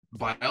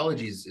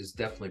biology is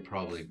definitely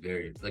probably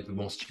very like the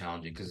most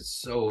challenging because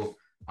it's so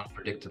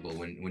unpredictable.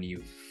 When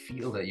you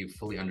feel that you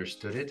fully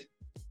understood it,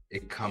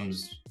 it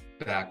comes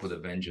back with a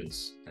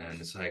vengeance, and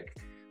it's like,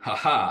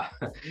 haha,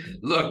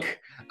 look,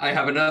 I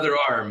have another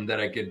arm that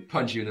I could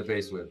punch you in the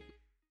face with.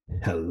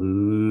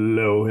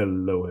 Hello,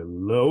 hello,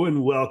 hello,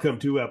 and welcome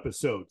to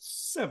episode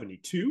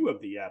 72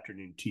 of the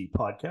Afternoon Tea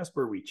Podcast,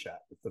 where we chat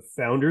with the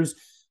founders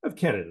of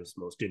Canada's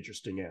most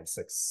interesting and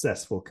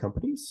successful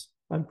companies.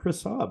 I'm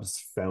Chris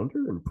Hobbs,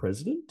 founder and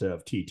president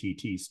of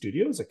TTT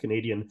Studios, a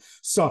Canadian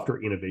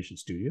software innovation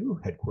studio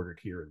headquartered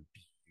here in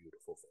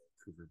beautiful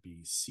Vancouver,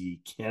 BC,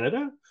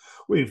 Canada.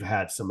 We've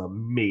had some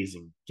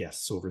amazing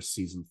guests over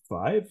season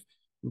 5,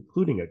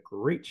 including a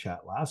great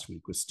chat last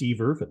week with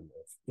Steve Irvin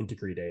of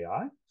Integrate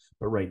AI.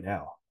 But right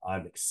now,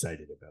 I'm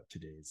excited about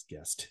today's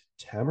guest,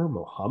 Tamer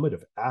Mohammed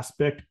of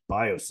Aspect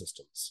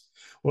Biosystems.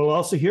 We'll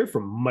also hear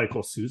from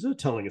Michael Souza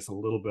telling us a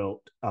little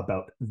bit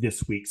about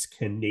this week's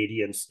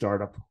Canadian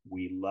startup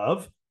we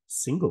love,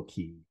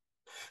 SingleKey.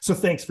 So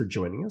thanks for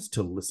joining us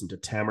to listen to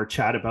Tamer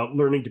chat about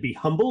learning to be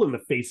humble in the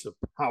face of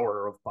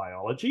power of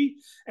biology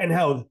and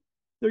how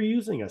they're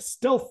using a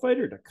stealth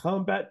fighter to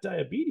combat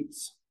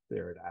diabetes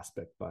there at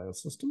Aspect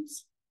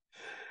Biosystems.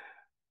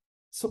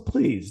 So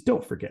please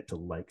don't forget to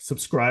like,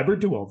 subscribe, or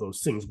do all those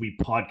things we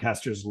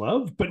podcasters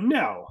love. But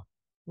now,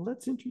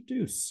 let's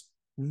introduce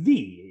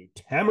the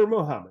Tamer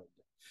Mohammed.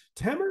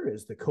 Tamer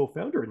is the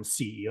co-founder and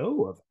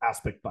CEO of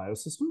Aspect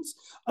Biosystems.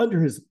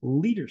 Under his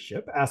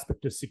leadership,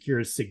 Aspect has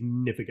secured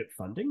significant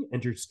funding,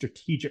 entered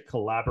strategic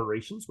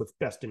collaborations with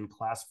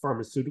best-in-class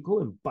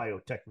pharmaceutical and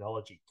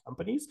biotechnology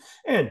companies,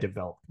 and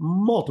developed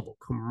multiple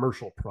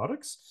commercial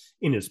products.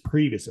 In his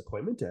previous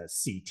appointment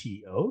as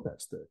CTO,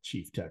 that's the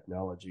Chief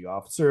Technology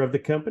Officer of the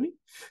company,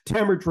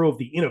 Tamer drove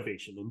the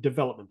innovation and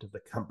development of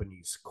the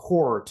company's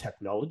core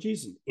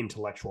technologies and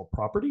intellectual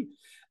property.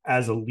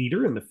 As a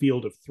leader in the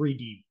field of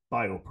 3D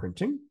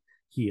bioprinting,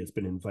 he has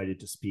been invited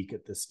to speak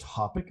at this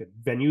topic at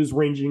venues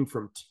ranging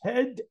from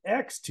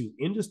TEDx to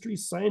industry,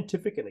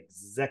 scientific, and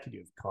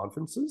executive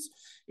conferences.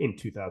 In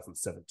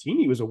 2017,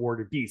 he was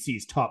awarded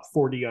BC's Top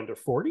 40 Under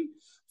 40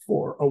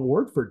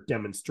 award for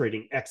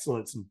demonstrating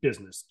excellence in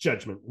business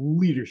judgment,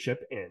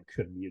 leadership, and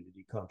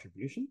community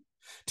contribution.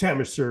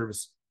 Tamer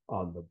serves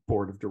on the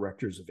board of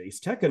directors of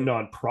AceTech, a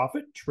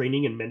nonprofit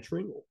training and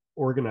mentoring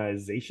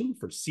organization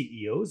for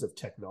CEOs of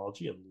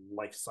technology and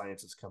life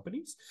sciences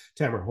companies.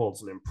 Tamer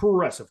holds an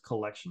impressive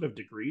collection of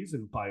degrees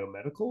in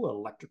biomedical,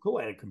 electrical,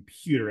 and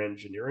computer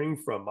engineering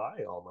from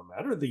my alma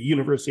mater, the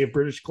University of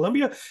British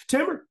Columbia.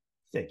 Tamer,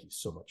 thank you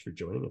so much for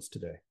joining us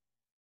today.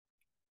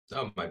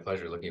 Oh, my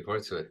pleasure. Looking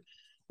forward to it.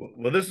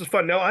 Well, this is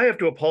fun. Now I have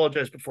to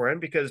apologize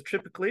beforehand because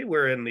typically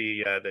we're in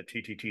the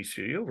TTT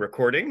studio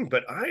recording,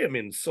 but I am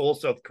in Seoul,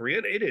 South Korea.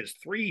 It is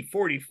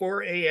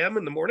 3:44 a.m.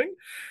 in the morning,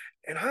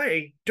 and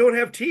I don't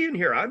have tea in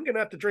here. I'm going to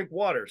have to drink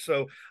water.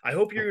 So I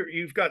hope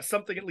you've got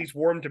something at least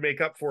warm to make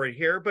up for it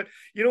here. But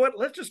you know what?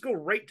 Let's just go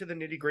right to the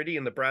nitty-gritty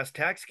and the brass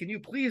tacks. Can you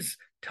please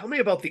tell me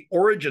about the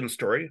origin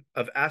story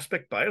of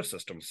Aspect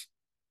Biosystems?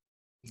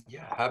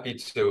 Yeah, happy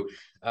to.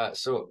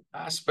 So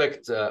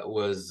Aspect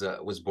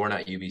was born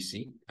at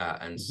UBC,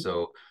 and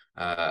so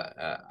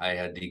I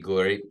had the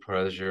great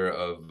pleasure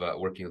of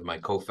working with my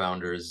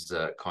co-founders,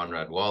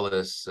 Conrad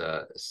Wallace,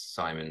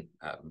 Simon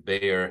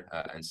Bayer,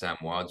 and Sam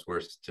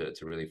Wadsworth to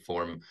really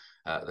form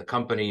the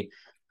company.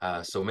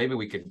 So maybe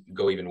we could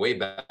go even way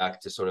back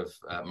to sort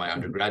of my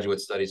undergraduate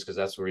studies, because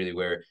that's really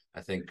where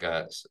I think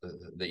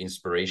the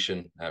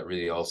inspiration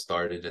really all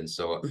started. And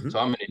so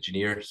I'm an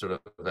engineer sort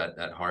of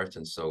at heart.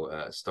 And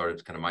so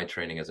started kind of my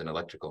training as an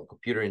electrical and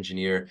computer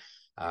engineer.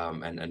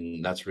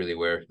 And that's really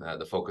where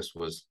the focus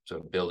was sort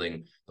of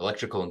building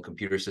electrical and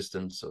computer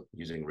systems. So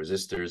using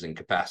resistors and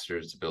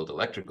capacitors to build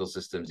electrical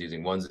systems,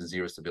 using ones and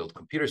zeros to build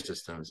computer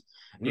systems.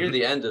 Near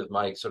the end of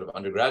my sort of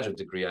undergraduate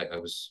degree, I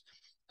was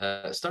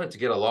started to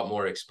get a lot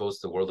more exposed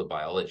to the world of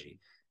biology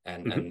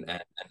and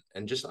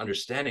just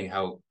understanding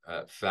how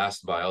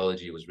fast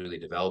biology was really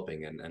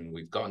developing. And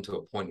we've gotten to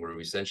a point where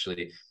we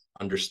essentially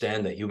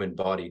understand the human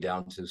body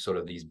down to sort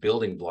of these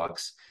building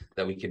blocks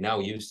that we can now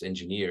use to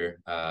engineer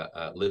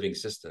living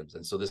systems.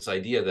 And so this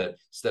idea that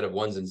instead of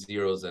ones and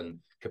zeros and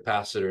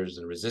capacitors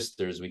and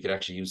resistors, we could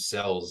actually use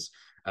cells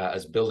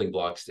as building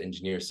blocks to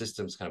engineer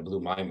systems kind of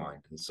blew my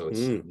mind. And so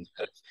it's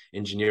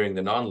engineering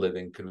the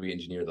non-living, could we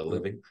engineer the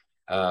living?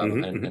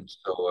 And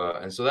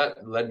so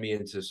that led me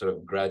into sort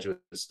of graduate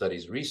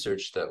studies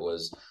research that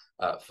was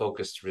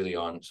focused really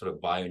on sort of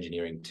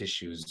bioengineering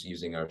tissues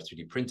using our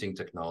 3D printing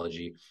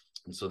technology.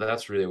 And so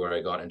that's really where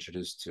I got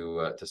introduced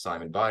to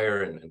Simon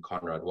Bayer and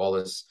Conrad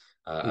Wallace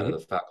out of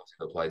the Faculty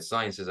of Applied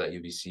Sciences at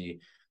UBC.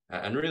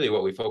 And really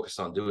what we focus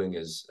on doing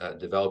is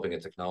developing a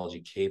technology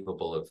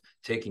capable of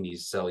taking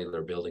these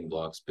cellular building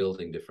blocks,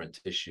 building different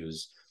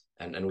tissues.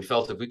 And we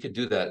felt if we could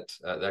do that,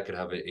 that could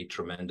have a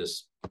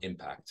tremendous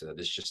impact.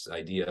 This just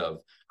idea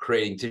of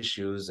creating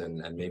tissues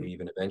and maybe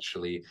even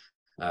eventually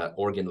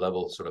organ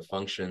level sort of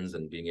functions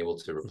and being able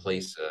to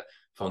replace a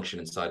function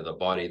inside of the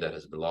body that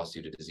has been lost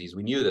due to disease.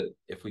 We knew that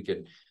if we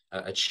could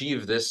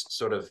achieve this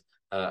sort of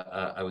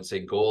I would say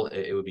goal,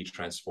 it would be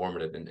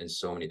transformative in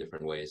so many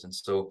different ways. And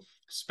so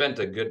spent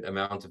a good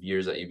amount of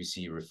years at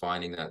UBC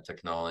refining that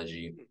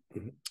technology.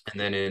 Mm-hmm. And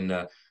then in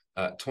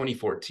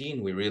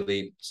 2014, we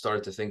really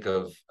started to think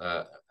of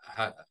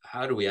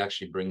how do we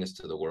actually bring this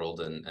to the world,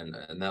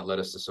 and that led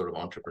us to sort of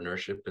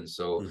entrepreneurship. And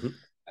so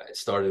it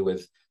started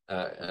with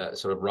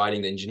sort of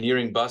riding the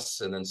engineering bus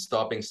and then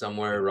stopping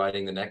somewhere,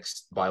 riding the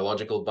next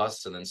biological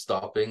bus and then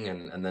stopping,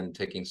 and then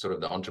taking sort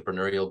of the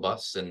entrepreneurial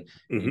bus. And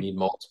you need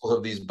multiple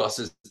of these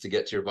buses to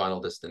get to your final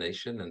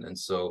destination. And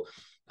so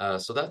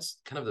that's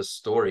kind of the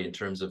story in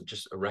terms of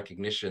just a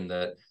recognition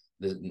that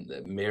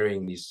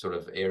marrying these sort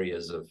of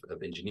areas of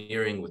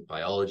engineering with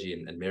biology,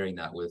 and marrying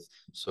that with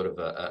sort of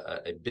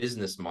a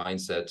business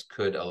mindset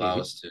could allow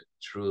us to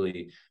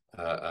truly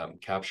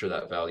capture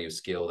that value,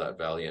 scale that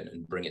value,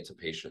 and bring it to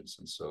patients.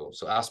 And so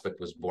Aspect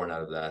was born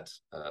out of that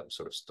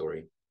sort of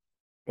story.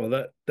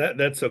 Well,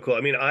 that's so cool.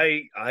 I mean,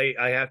 I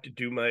have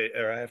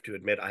to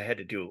admit, I had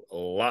to do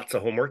lots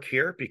of homework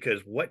here,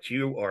 because what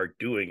you are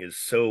doing is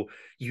so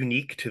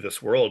unique to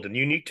this world and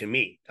unique to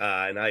me.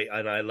 And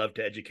I love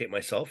to educate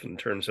myself in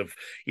terms of,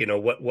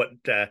 what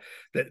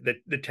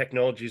the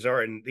technologies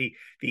are, and the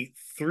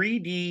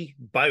 3D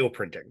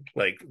bioprinting,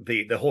 like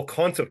the whole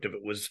concept of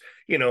it was,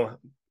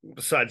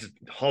 besides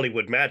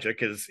Hollywood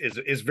magic,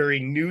 is very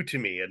new to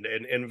me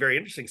and very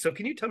interesting. So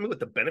can you tell me what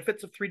the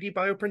benefits of 3D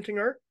bioprinting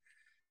are?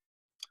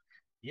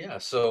 Yeah,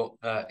 so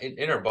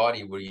in our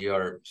body, we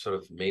are sort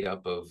of made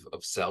up of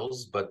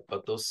cells, but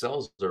those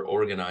cells are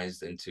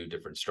organized into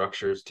different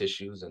structures,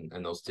 tissues,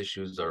 and those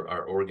tissues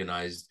are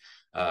organized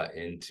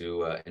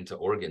into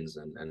organs,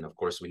 and of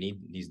course we need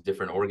these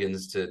different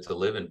organs to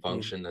live and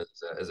function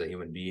as a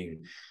human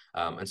being.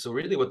 And so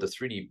really what the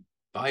 3D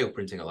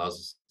bioprinting allows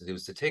us to do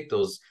is to take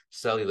those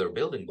cellular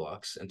building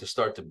blocks and to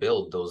start to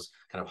build those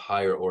kind of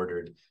higher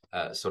ordered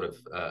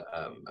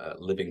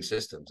living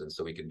systems. And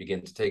so we can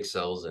begin to take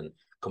cells and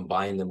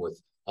combine them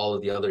with all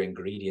of the other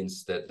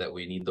ingredients that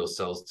we need those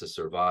cells to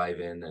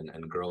survive in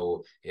and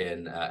grow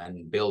in,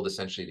 and build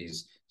essentially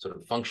these sort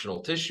of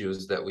functional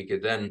tissues that we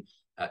could then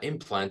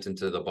implant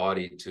into the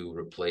body to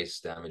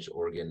replace damaged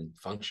organ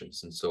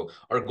functions. And so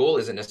our goal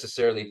isn't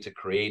necessarily to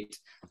create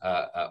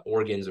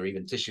organs or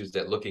even tissues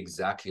that look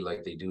exactly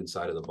like they do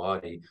inside of the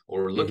body.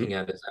 What we're looking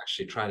at is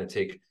actually trying to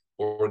take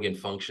organ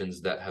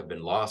functions that have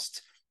been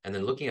lost, and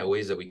then looking at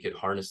ways that we could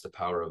harness the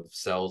power of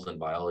cells and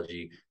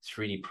biology,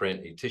 3D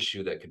print a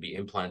tissue that could be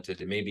implanted.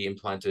 It may be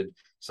implanted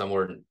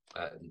somewhere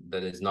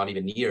that is not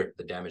even near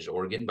the damaged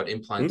organ, but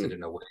implanted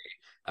in a way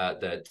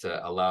that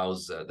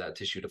allows that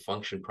tissue to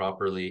function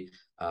properly,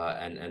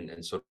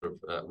 and sort of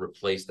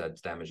replace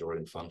that damaged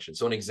organ function.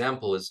 So an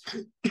example is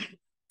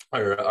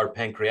our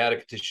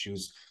pancreatic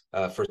tissues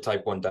for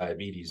type 1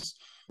 diabetes.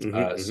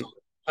 So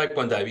type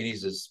 1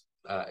 diabetes is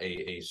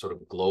a sort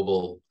of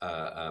global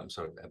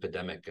sort of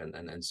epidemic,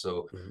 and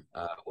so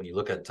when you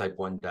look at type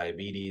 1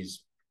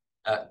 diabetes,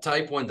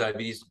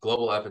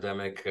 global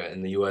epidemic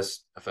in the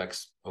US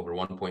affects over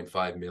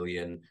 1.5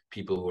 million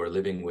people who are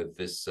living with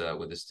this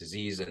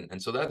disease,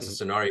 and so that's a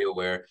scenario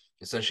where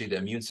essentially the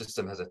immune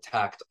system has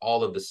attacked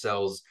all of the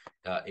cells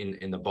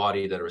in the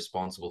body that are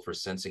responsible for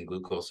sensing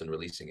glucose and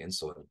releasing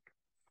insulin.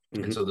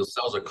 And so those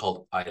cells are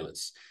called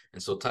islets.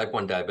 And so type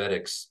 1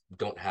 diabetics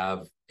don't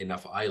have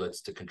enough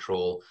islets to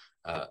control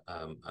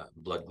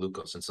blood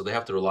glucose. And so they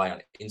have to rely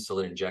on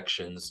insulin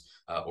injections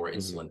or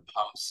insulin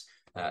pumps.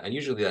 And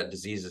usually that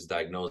disease is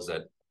diagnosed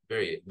at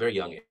very, very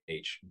young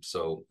age.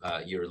 So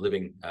you're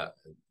living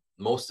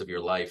most of your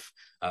life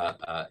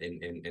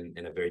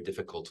in a very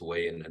difficult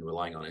way and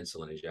relying on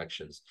insulin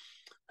injections.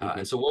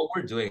 And so what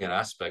we're doing at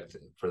Aspect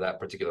for that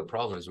particular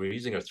problem is we're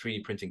using our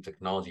 3D printing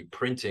technology,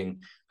 printing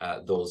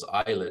those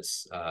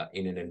islets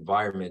in an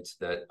environment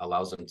that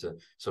allows them to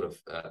sort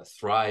of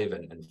thrive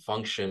and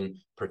function,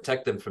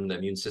 protect them from the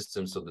immune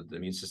system so that the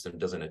immune system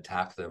doesn't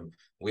attack them.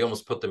 We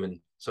almost put them in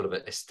sort of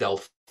a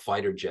stealth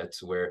fighter jet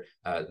where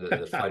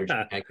the fighter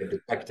jet can't get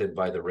detected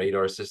by the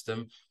radar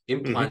system,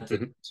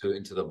 implanted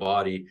into the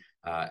body,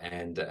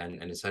 and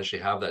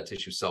essentially have that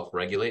tissue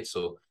self-regulate.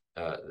 So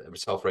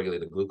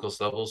self-regulate the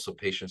glucose levels, so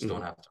patients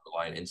don't have to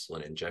rely on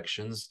insulin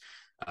injections,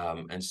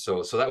 and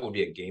so that would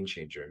be a game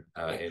changer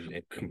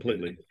in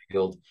the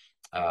field.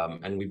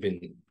 And we've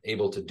been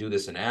able to do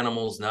this in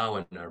animals now,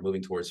 and are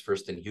moving towards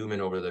first in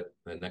human over the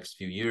next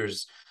few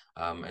years.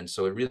 And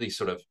so it really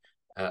sort of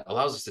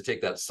allows us to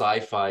take that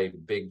sci-fi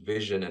big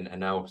vision and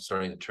now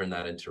starting to turn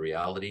that into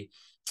reality.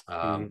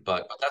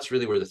 But that's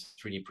really where the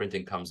 3D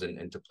printing comes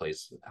into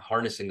place,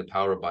 harnessing the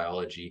power of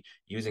biology,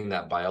 using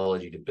that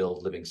biology to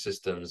build living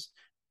systems,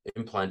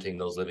 implanting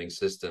those living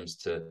systems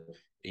to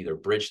either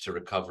bridge to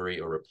recovery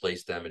or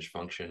replace damaged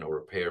function or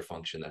repair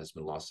function that has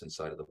been lost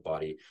inside of the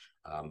body.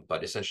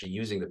 But essentially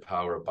using the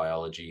power of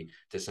biology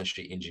to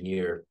essentially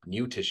engineer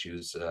new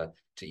tissues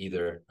to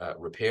either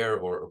repair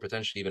or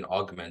potentially even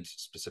augment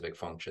specific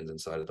functions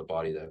inside of the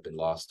body that have been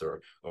lost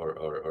or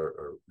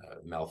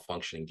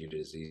malfunctioning due to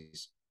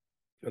disease.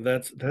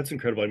 That's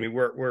incredible. I mean,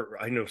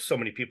 I know so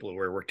many people who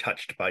were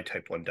touched by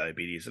type 1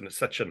 diabetes, and it's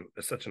such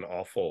an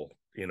awful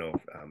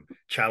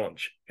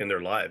challenge in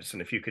their lives.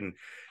 And if you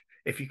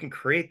can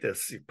create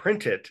this,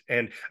 print it.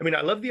 And I mean,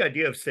 I love the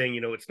idea of saying,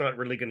 it's not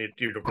really going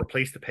to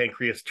replace the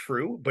pancreas,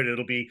 true, but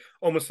it'll be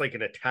almost like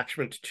an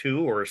attachment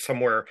to, or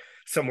somewhere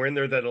in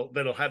there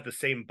that'll have the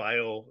same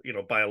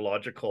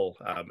biological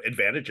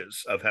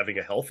advantages of having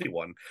a healthy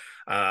one.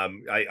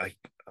 I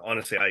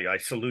honestly, I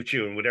salute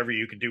you, and whatever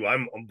you can do,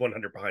 I'm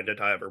 100 behind it.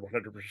 I have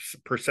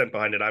 100%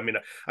 behind it. I mean,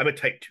 I'm a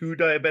type 2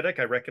 diabetic.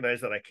 I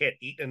recognize that I can't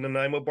eat an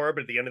Nanaimo bar,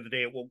 but at the end of the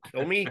day, it won't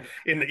kill me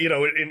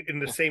in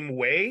the same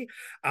way.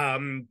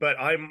 But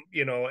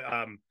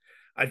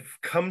I've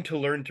come to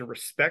learn to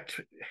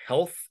respect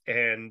health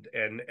and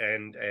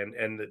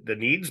the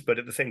needs, but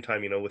at the same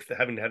time, with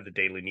having to have the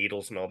daily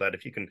needles and all that,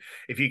 if you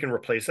can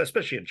replace,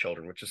 especially in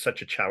children, which is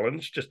such a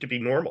challenge, just to be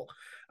normal.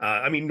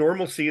 I mean,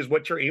 normalcy is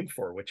what you're aimed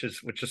for, which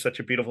is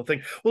such a beautiful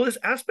thing. Well, is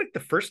Aspect the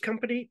first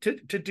company to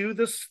do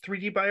this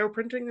 3D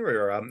bioprinting,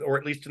 or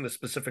at least in the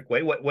specific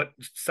way? What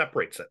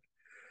separates it?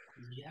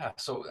 Yeah,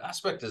 so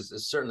Aspect is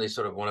certainly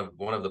sort of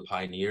one of the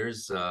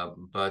pioneers,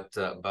 but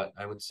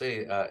I would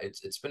say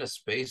it's been a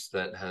space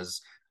that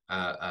has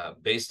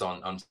based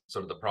on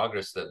sort of the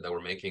progress that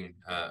we're making,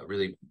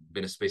 really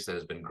been a space that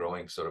has been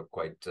growing sort of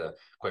quite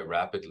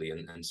rapidly,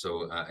 and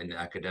so in the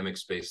academic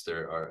space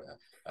there are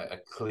a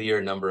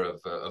clear number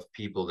of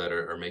people that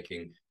are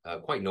making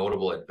quite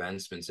notable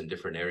advancements in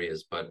different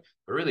areas. But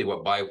really,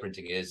 what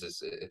bioprinting is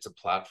it's a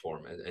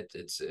platform.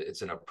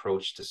 It's an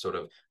approach to sort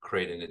of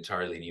create an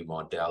entirely new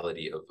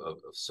modality of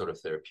sort of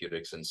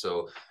therapeutics. And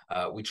so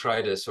we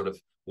try to sort of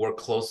work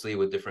closely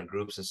with different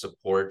groups and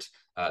support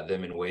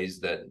them in ways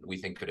that we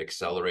think could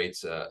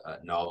accelerate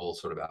novel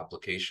sort of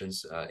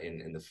applications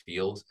in the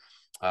field.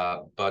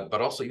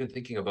 But also even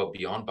thinking about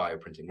beyond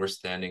bioprinting, we're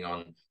standing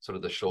on sort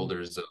of the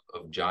shoulders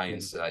of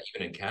giants,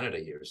 even in Canada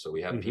here. So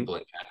we have people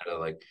in Canada,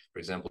 like, for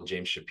example,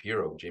 James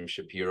Shapiro. James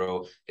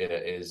Shapiro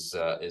is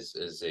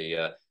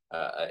a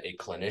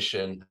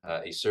clinician,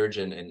 a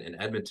surgeon in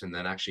Edmonton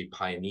that actually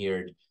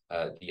pioneered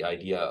the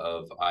idea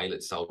of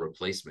islet cell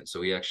replacement.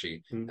 So he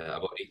actually,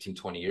 about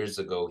 18-20 years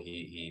ago,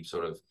 he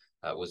sort of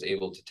was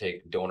able to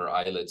take donor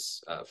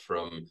islets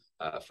from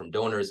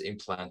donors,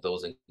 implant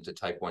those into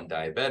type 1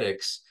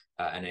 diabetics,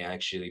 and they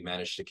actually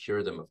managed to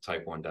cure them of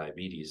type 1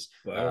 diabetes.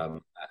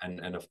 Wow.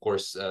 And of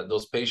course,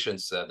 those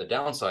patients, the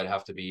downside,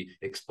 have to be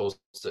exposed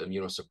to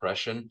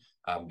immunosuppression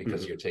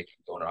because you're taking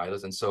donor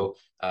islets. And so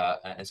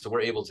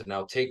we're able to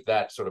now take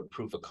that sort of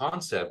proof of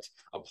concept,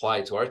 apply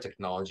it to our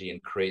technology,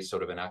 and create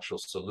sort of an actual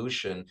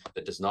solution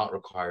that does not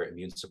require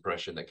immune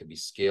suppression, that can be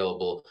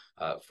scalable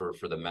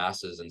for the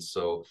masses. And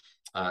so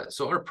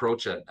our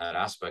approach at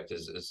Aspect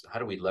is how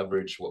do we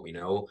leverage what we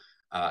know,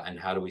 and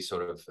how do we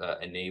sort of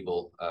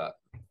enable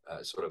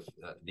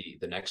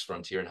the next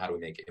frontier, and how do we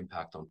make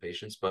impact on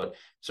patients? But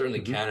certainly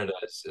Canada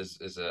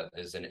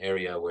is an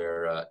area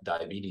where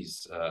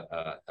diabetes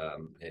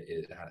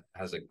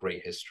has a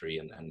great history,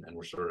 and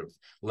we're sort of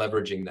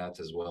leveraging that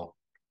as well.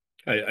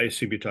 I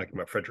assume you're talking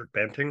about Frederick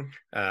Banting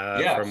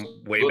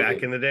from way absolutely.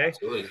 back in the day.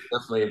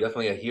 Absolutely,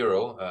 definitely a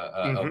hero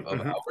of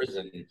ours,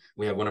 and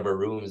we have one of our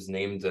rooms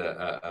named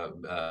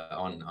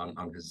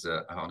on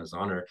his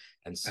honor.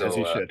 And so, as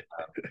you should.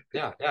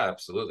 Yeah,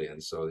 absolutely.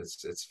 And so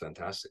it's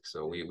fantastic.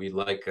 So we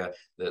like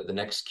the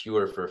next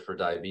cure for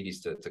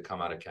diabetes to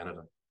come out of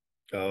Canada.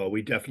 Oh,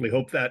 we definitely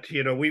hope that,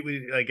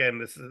 we again,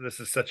 this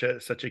is such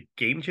a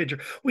game changer.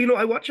 Well,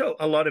 I watch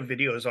a lot of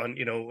videos on,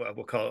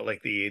 we'll call it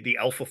like the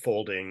alpha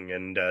folding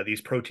and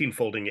these protein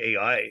folding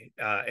AI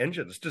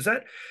engines. Does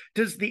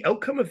the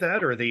outcome of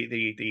that, or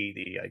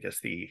I guess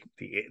the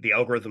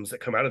algorithms that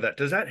come out of that,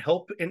 does that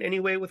help in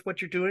any way with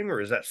what you're doing, or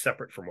is that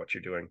separate from what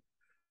you're doing?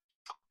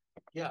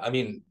 Yeah, I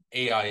mean,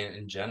 AI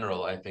in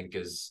general, I think,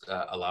 is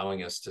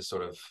allowing us to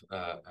sort of,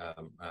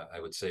 I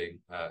would say,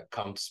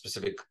 come to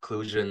specific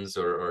conclusions,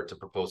 or to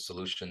propose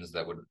solutions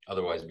that would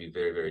otherwise be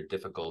very, very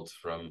difficult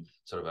from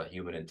sort of a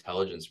human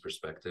intelligence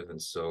perspective.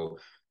 And so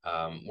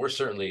we're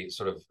certainly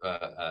sort of,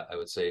 I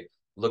would say,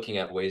 looking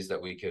at ways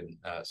that we could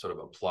sort of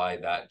apply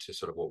that to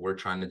sort of what we're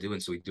trying to do.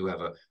 And so we do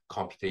have a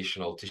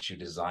computational tissue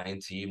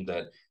design team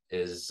that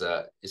is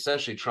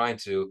essentially trying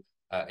to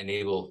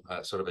enable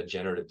sort of a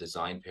generative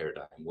design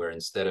paradigm, where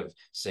instead of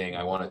saying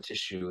I want a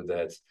tissue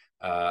that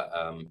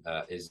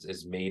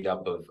is made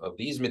up of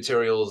these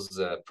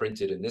materials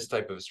printed in this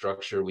type of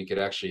structure, we could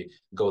actually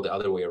go the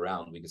other way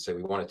around. We could say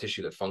we want a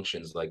tissue that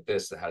functions like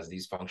this, that has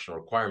these functional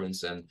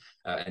requirements, and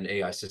an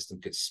AI system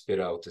could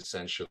spit out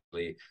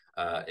essentially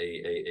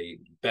a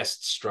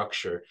best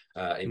structure,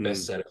 a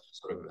best set of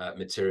sort of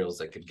materials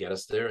that could get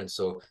us there. And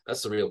so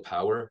that's the real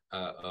power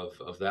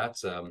of that.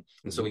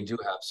 And so we do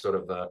have sort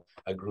of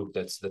a group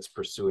that's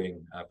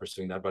pursuing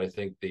that. But I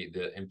think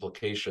the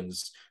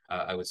implications,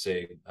 I would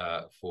say,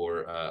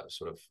 for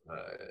sort of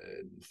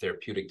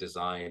therapeutic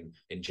design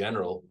in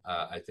general,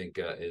 I think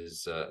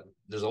is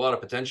there's a lot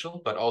of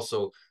potential, but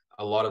also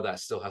a lot of that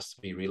still has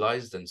to be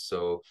realized. And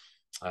so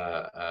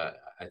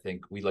I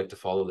think we like to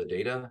follow the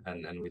data,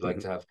 and we like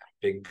to have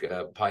big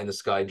pie in the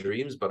sky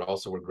dreams, but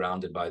also we're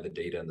grounded by the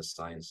data and the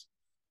science.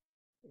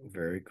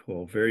 Very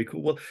cool. Very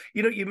cool. Well,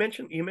 you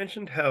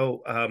mentioned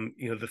how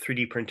the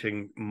 3D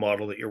printing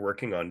model that you're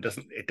working on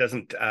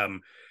doesn't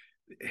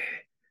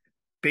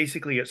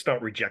basically it's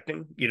not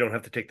rejecting. You don't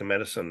have to take the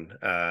medicine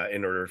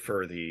in order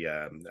for the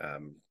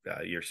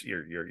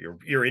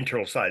your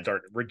internal sides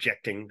aren't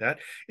rejecting that.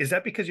 Is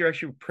that because you're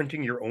actually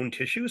printing your own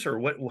tissues, or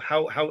what?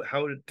 How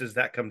does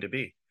that come to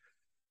be?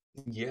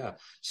 Yeah. Or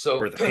So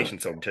the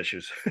patient's own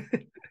tissues?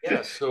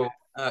 yeah, so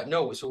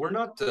no, so we're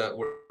not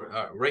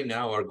right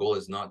now our goal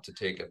is not to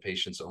take a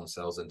patient's own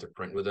cells and to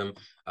print with them.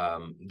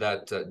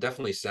 That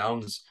definitely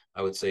sounds,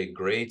 I would say,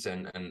 great,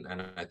 and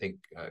I think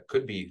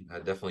could be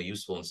definitely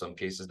useful in some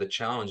cases. The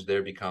challenge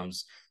there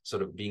becomes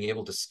sort of being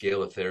able to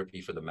scale a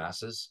therapy for the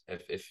masses.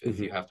 If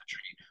Hmm. you have to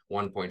treat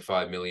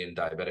 1.5 million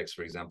diabetics,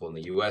 for example, in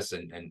the US,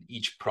 and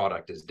each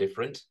product is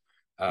different,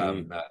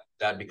 Mm.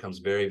 that becomes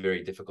very,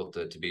 very difficult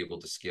to be able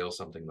to scale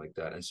something like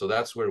that. And so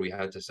that's where we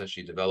had to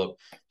essentially develop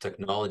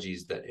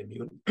technologies that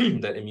immune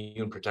that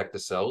immune protect the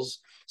cells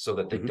so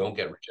that they Hmm. don't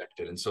get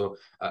rejected. And so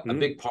a Mm.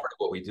 big part of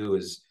what we do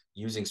is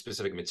using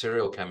specific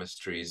material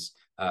chemistries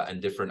and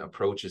different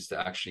approaches to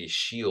actually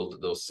shield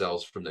those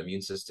cells from the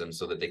immune system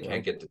so that they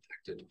can't Wow. get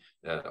detected,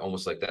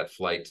 almost like that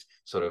flight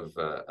sort of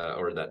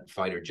or that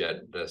fighter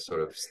jet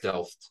sort of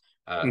stealth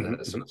sort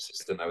Hmm. of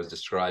system I was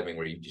describing,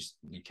 where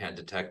you can't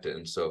detect it.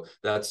 And so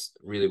that's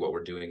really what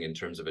we're doing in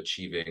terms of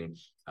achieving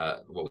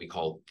what we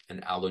call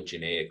an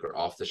allogeneic or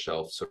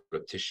off-the-shelf sort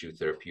of tissue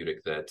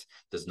therapeutic that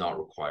does not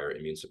require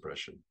immune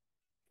suppression.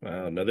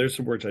 Wow. Now there's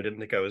some words I didn't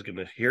think I was going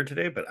to hear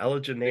today, but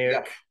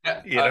allogeneic,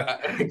 Exactly. Yeah.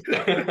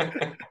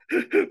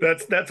 you know,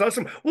 that's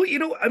awesome. Well,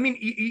 I mean,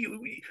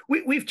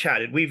 we've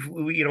chatted.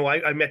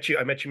 I met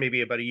you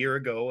maybe about a year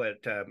ago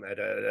at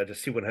a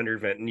C100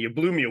 event, and you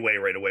blew me away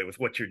right away with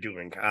what you're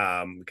doing.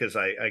 Because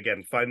I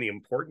again find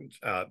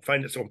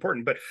it so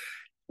important. But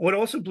what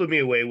also blew me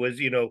away was,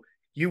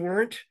 you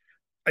weren't.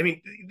 I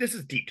mean, this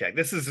is deep tech.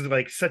 This is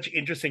like such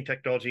interesting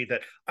technology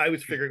that I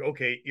was figuring,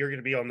 okay, you're going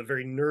to be on the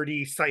very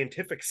nerdy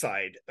scientific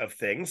side of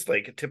things,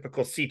 like a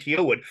typical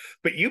CTO would.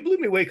 But you blew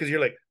me away because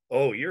you're like,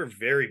 oh, you're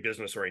very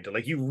business oriented.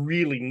 Like you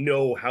really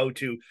know how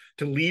to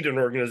lead an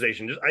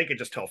organization. I could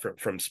just tell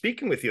from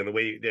speaking with you and the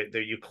way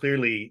that you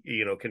clearly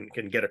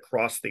can get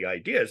across the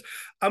ideas.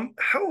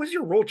 How has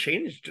your role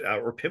changed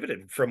or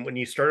pivoted from when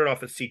you started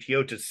off as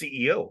CTO to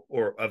CEO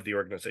or of the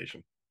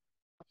organization?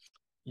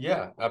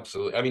 Yeah,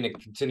 absolutely. I mean,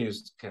 it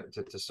continues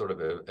to sort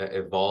of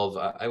evolve.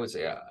 I would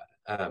say,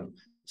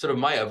 sort of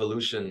my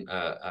evolution,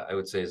 I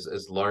would say,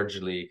 is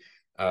largely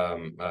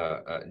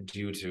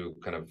due to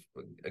kind of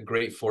a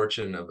great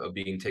fortune of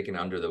being taken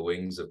under the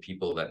wings of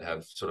people that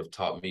have sort of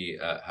taught me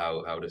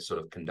how to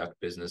sort of conduct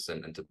business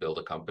and to build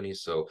a company.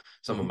 So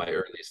some of Mm-hmm. my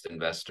earliest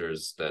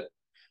investors that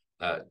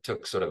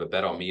took sort of a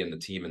bet on me and the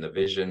team and the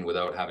vision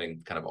without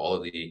having kind of all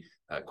of the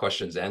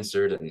questions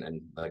answered,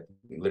 and like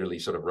literally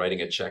sort of writing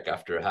a check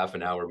after a half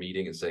an hour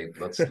meeting and saying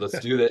let's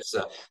do this.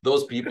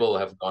 Those people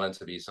have gone on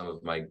to be some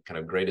of my kind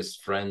of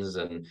greatest friends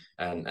and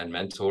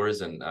mentors,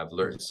 and I've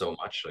learned so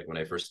much. Like when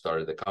I first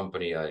started the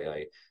company,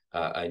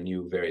 I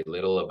knew very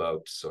little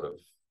about sort of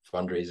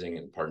fundraising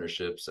and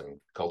partnerships and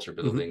culture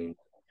Mm-hmm. building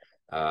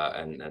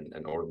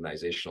and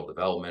organizational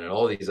development and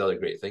all these other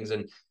great things.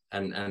 And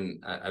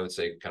I would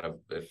say kind of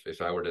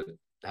if I were to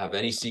have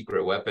any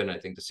secret weapon, I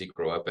think the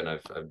secret weapon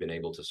I've been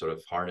able to sort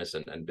of harness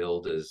and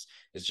build is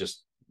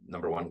just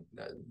number one,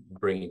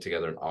 bringing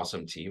together an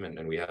awesome team,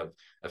 and we have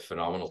a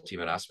phenomenal team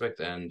at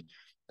Aspect, and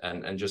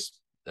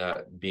just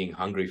being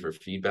hungry for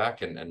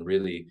feedback and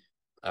really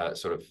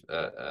sort of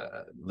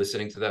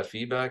listening to that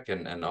feedback,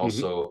 and Mm-hmm.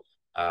 also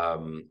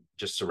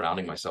just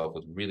surrounding myself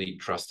with really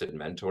trusted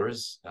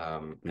mentors.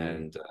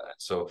 And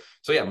so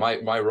yeah,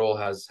 my role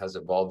has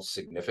evolved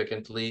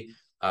significantly.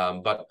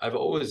 But I've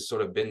always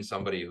sort of been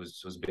somebody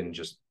who's been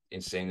just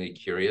insanely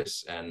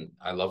curious, and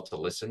I love to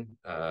listen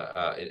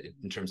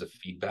in terms of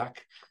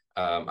feedback.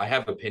 I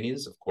have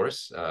opinions, of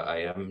course. I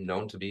am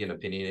known to be an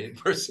opinionated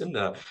person.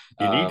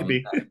 You need to Um,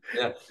 be.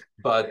 yeah,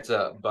 but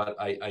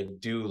I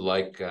do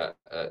like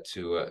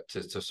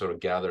to sort of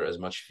gather as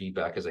much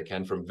feedback as I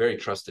can from very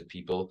trusted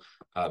people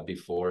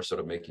before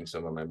sort of making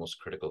some of my most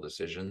critical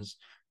decisions.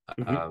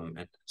 Mm-hmm.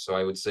 And so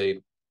I would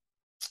say,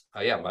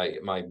 yeah,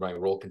 my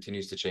role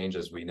continues to change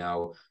as we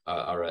now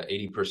are a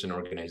 80-person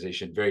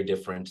organization, very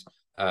different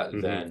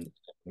Mm-hmm. than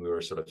we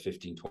were sort of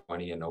 15,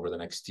 20. And over the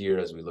next year,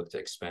 as we look to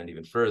expand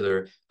even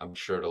further, I'm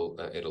sure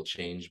it'll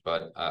change.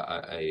 But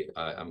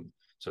I'm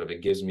sort of,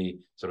 it gives me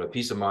sort of a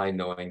peace of mind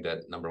knowing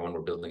that number one,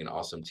 we're building an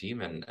awesome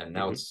team, and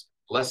now Mm-hmm. it's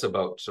less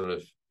about sort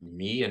of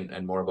me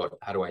and more about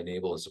how do I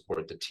enable and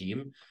support the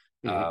team.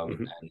 Mm-hmm.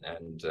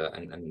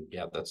 Mm-hmm. And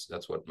yeah,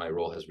 that's what my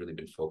role has really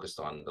been focused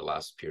on the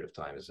last period of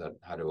time, is that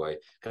how do I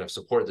kind of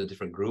support the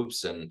different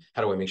groups, and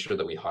how do I make sure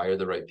that we hire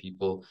the right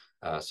people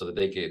so that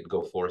they could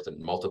go forth and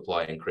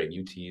multiply and create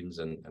new teams,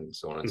 and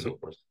so on and Mm-hmm. so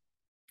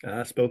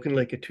forth. Spoken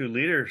like a true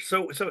leader.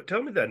 So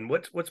tell me then,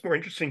 what's more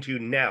interesting to you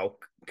now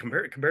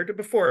compared to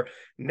before?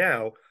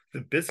 Now,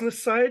 the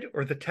business side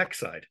or the tech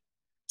side?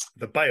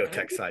 the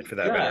biotech side for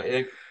that Yeah,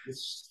 matter.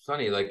 it's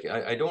funny. Like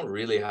I don't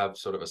really have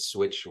sort of a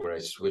switch where I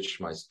switch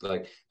my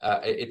like.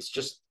 It's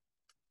just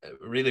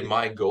really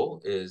my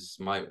goal is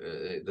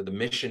the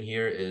mission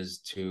here is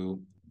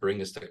to bring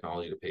this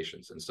technology to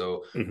patients, and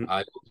so Mhm. I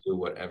will do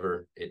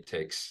whatever it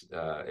takes.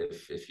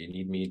 If you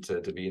need me to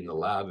be in the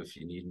lab, if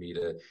you need me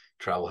to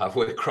travel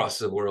halfway across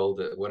the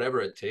world, whatever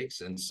it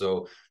takes. And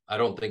so I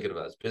don't think of it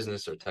as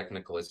business or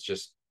technical. It's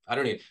just I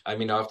don't even. I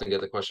mean, I often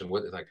get the question,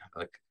 what like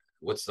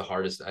what's the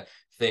hardest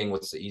thing?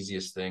 What's the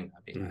easiest thing? I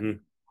mean, Mhm.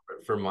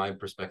 from my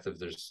perspective,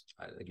 there's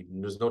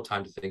no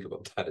time to think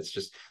about that. It's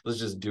just let's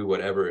just do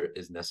whatever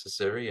is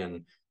necessary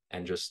and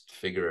just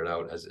figure it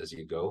out as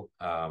you go.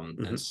 And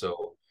Mhm.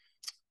 so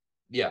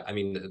yeah, I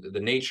mean the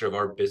nature of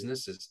our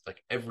business is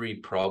like every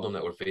problem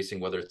that we're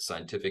facing, whether it's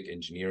scientific,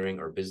 engineering,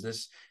 or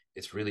business,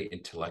 it's really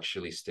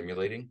intellectually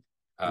stimulating.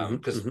 Mhm.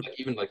 Because Mhm. like,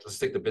 even like let's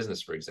take the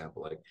business for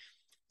example. Like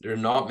there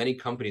are not many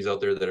companies out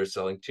there that are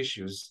selling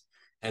tissues,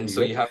 and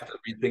so you Nope. have to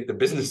rethink the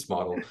business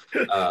model.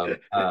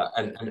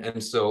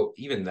 And so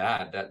even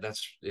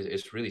that's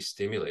it's really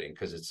stimulating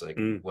because it's like,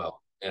 Mm.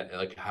 well,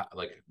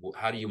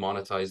 how do you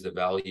monetize the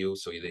value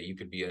so that you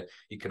could be a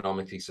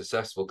economically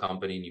successful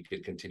company and you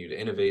could continue to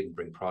innovate and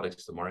bring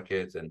products to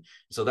market. And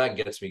so that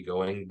gets me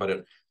going. But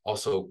it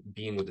also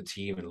being with the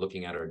team and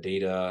looking at our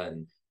data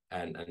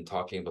and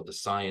talking about the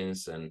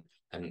science and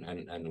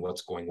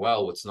what's going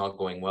well, what's not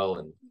going well,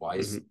 and why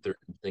is Mhm. there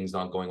things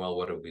not going well,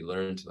 what have we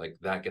learned, like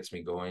that gets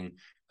me going.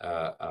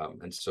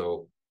 And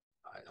so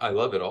I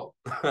love it all,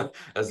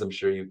 as I'm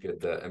sure you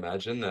could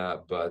imagine.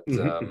 Mhm.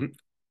 Mhm.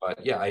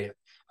 But yeah,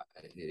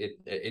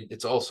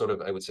 it's all sort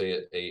of, I would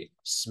say, a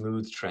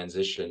smooth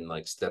transition,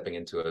 like stepping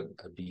into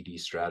a BD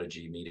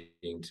strategy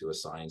meeting to a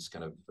science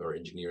kind of or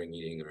engineering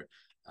meeting or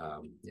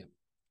yeah.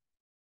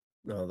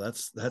 No,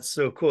 that's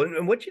so cool.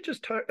 And what you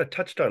just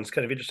touched on is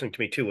kind of interesting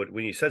to me too.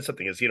 When you said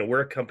something is,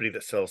 we're a company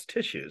that sells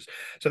tissues.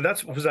 So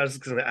that's what I was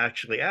going to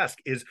actually ask: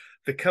 is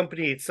the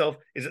company itself,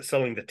 is it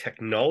selling the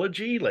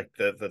technology, like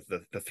the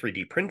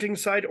 3D printing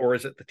side, or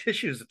is it the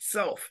tissues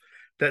itself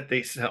that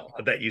they sell,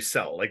 that you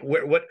sell? Like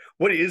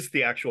what is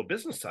the actual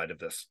business side of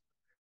this?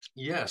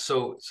 Yeah,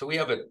 so we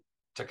have a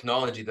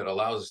technology that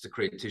allows us to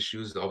create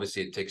tissues.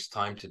 Obviously, it takes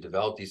time to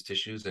develop these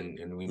tissues, and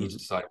we need to Mhm.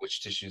 decide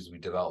which tissues we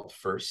develop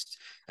first.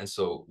 And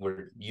so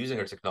we're using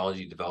our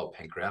technology to develop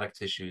pancreatic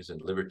tissues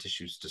and liver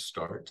tissues to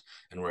start,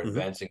 and we're Mhm.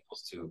 advancing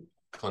those to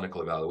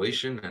clinical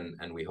evaluation,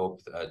 and we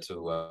hope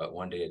to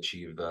one day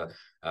achieve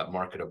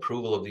market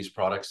approval of these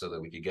products so that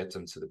we could get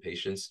them to the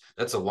patients.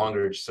 That's a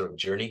longer sort of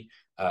journey.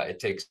 It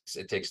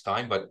takes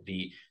time, but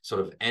the sort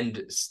of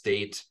end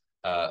state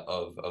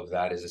of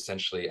that is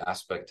essentially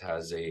Aspect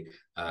has a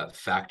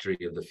factory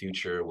of the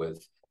future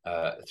with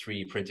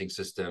 3D printing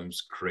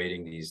systems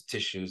creating these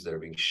tissues that are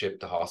being shipped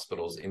to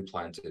hospitals,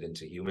 implanted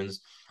into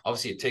humans.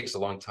 Obviously, it takes a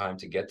long time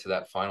to get to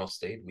that final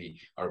state.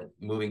 We are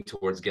moving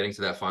towards getting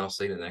to that final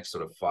state in the next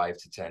sort of 5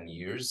 to 10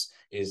 years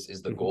is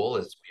the Mhm. goal,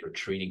 as we are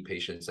treating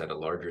patients at a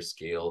larger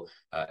scale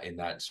in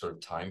that sort of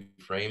time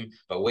frame.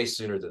 But way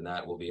sooner than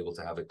that, we'll be able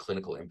to have a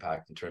clinical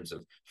impact in terms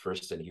of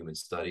first in human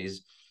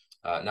studies.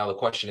 Now the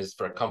question is,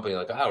 for a company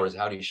like ours,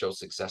 how do you show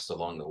success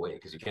along the way?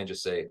 Because you can't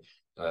just say,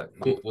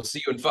 we'll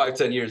see you in 5,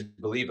 10 years,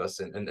 believe us.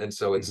 And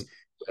so Mhm.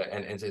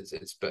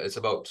 it's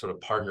about sort of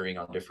partnering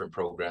on different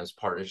programs,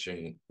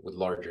 partnering with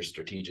larger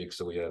strategics.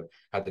 So we have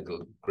had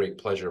the great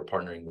pleasure of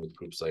partnering with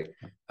groups like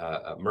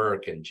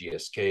Merck and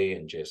GSK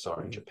and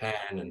JSR in Mhm.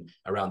 Japan, and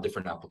around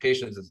different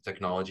applications of the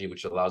technology,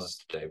 which allows us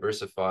to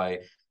diversify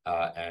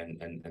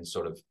and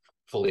sort of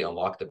fully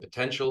unlock the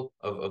potential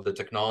of the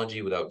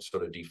technology without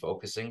sort of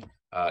defocusing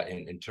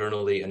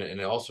internally. And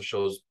it also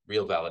shows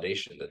real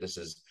validation that this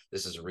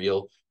is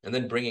real, and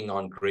then bringing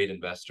on great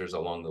investors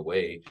along the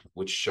way,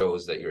 which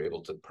shows that you're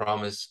able to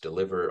promise,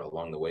 deliver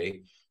along the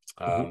way.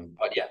 Mhm.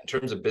 But yeah, in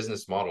terms of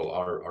business model,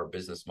 our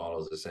business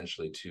model is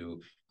essentially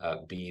to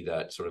be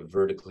that sort of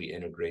vertically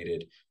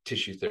integrated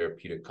tissue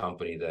therapeutic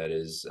company that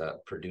is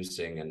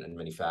producing and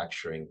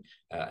manufacturing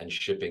and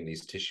shipping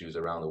these tissues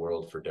around the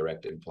world for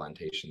direct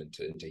implantation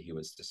into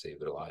humans to save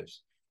their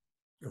lives.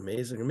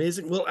 Amazing,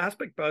 amazing. Well,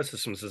 Aspect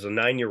Biosystems is a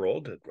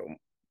 9-year-old, a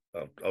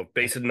Yeah.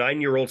 basic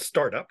 9-year-old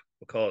startup.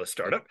 We'll call it a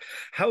startup.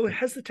 How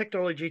has the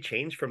technology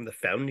changed from the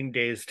founding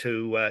days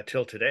to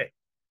till today?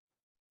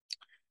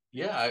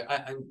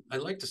 Yeah, I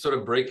like to sort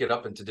of break it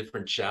up into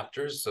different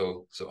chapters.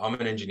 So I'm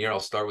an engineer. I'll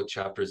start with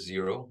chapter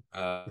zero,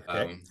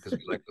 Okay. because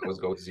we like to always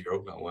go with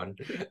zero, not one.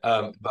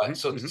 But Mhm.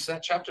 so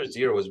Mhm. chapter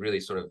zero was really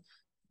sort of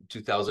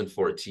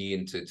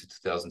 2014 to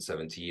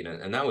 2017,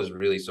 and that was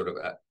really sort of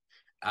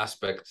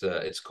Aspect,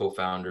 its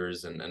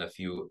co-founders and a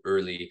few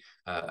early,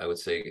 I would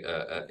say,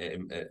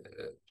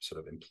 sort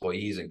of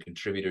employees and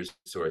contributors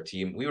to our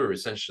team. We were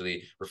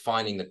essentially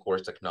refining the core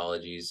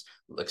technologies,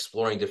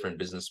 exploring different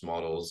business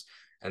models.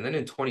 And then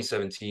in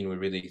 2017, we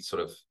really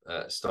sort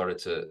of started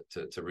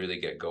to really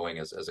get going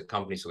as a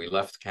company. So we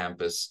left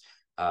campus,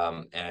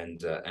 and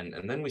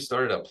then we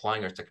started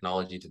applying our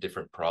technology to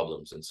different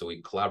problems. And so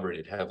we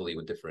collaborated heavily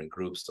with different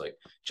groups like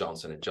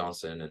Johnson and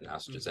Johnson and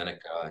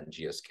AstraZeneca and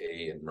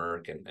GSK and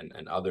Merck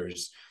and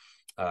others.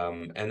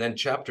 And then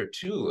chapter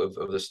 2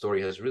 of the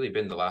story has really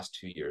been the last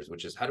 2 years,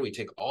 which is how do we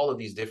take all of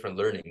these different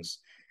learnings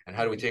and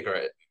how do we take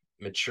our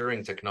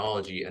maturing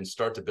technology and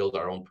start to build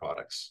our own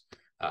products.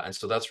 And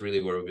so that's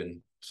really where we've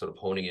been sort of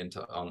honing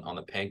into on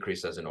the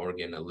pancreas as an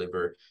organ, a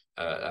liver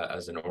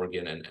as an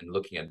organ, and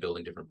looking at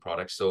building different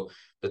products. So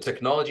the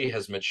technology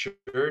has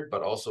matured,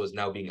 but also is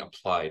now being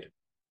applied.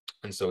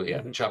 And so,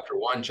 yeah, chapter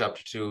 1,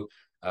 chapter 2,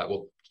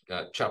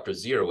 chapter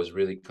 0 was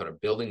really kind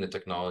of building the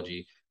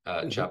technology.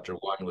 Chapter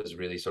 1 was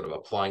really sort of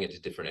applying it to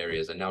different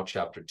areas, and now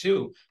chapter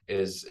 2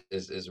 is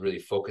really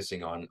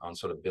focusing on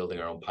sort of building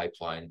our own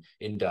pipeline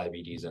in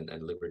diabetes and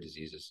liver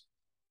diseases.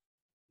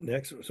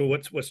 Next, so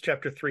what's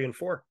chapter 3 and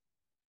 4?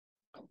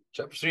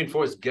 Chapter 3 and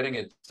 4 is getting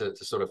it to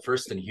sort of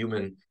first in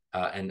human,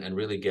 and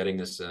really getting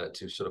this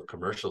to sort of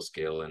commercial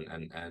scale,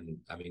 and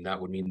I mean that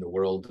would mean the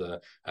world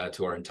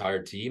to our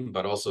entire team,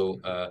 but also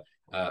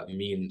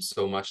mean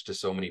so much to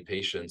so many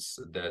patients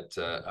that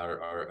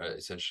are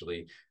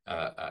essentially,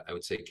 I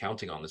would say,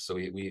 counting on this. So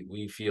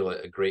we feel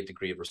a great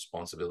degree of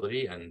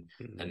responsibility and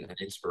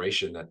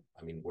inspiration. That,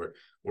 I mean,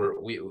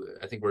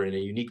 I think we're in a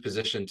unique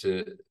position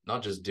to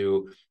not just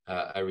do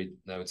I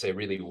would say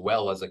really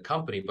well as a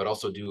company, but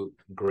also do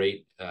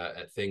great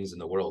things in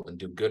the world and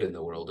do good in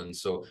the world. And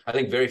so I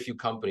think very few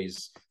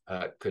companies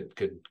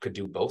could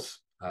do both.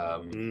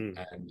 And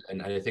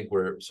I think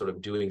we're sort of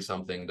doing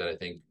something that I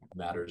think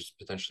matters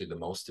potentially the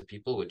most to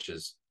people, which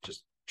is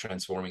just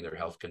transforming their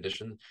health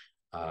condition.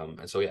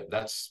 And so, yeah,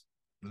 that's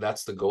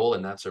the goal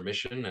and that's our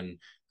mission. And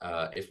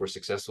if we're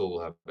successful,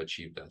 we'll have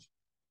achieved that.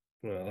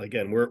 Well,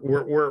 again,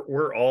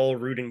 we're all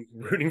rooting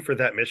for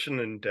that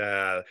mission, and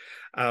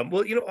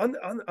well, you know,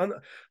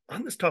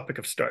 on this topic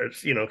of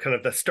starts, you know, kind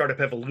of the startup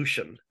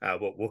evolution,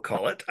 what we'll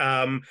call it.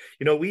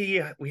 You know, we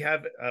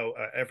have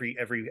every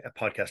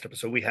podcast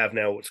episode we have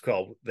now what's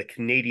called the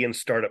Canadian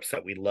startups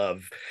that we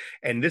love,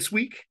 and this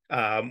week,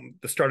 the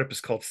startup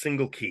is called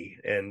Single Key,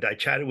 and I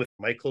chatted with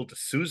Michael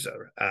D'Souza,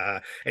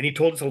 and he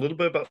told us a little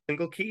bit about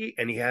Single Key,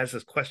 and he has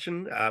this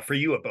question for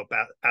you about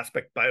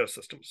Aspect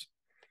Biosystems.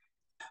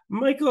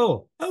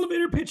 Michael,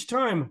 elevator pitch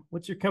time.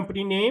 What's your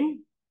company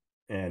name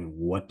and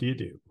what do you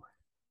do?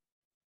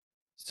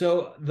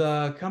 So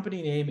the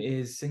company name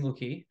is Single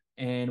Key,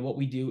 and what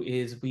we do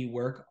is we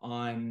work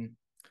on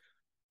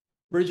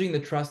bridging the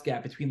trust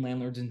gap between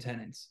landlords and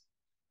tenants.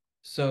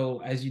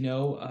 So as you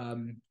know,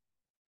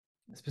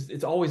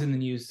 it's always in the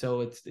news,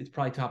 so it's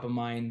probably top of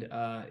mind,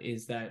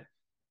 is that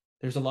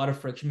there's a lot of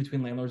friction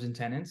between landlords and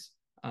tenants.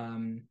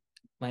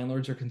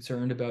 Landlords are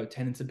concerned about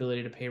tenants'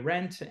 ability to pay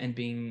rent and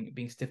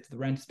being stiff to the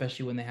rent,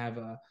 especially when they have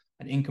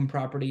an income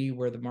property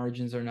where the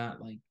margins are not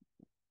like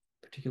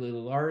particularly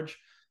large.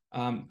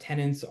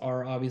 Tenants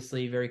are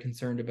obviously very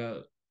concerned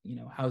about, you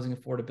know, housing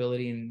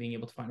affordability and being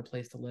able to find a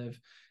place to live.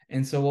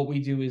 And so what we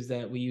do is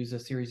that we use a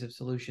series of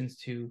solutions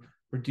to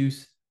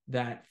reduce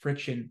that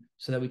friction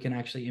so that we can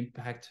actually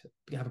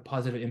have a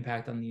positive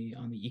impact on the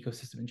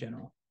ecosystem in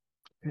general.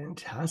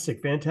 Fantastic.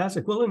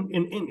 Well,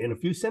 in a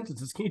few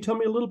sentences, can you tell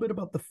me a little bit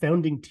about the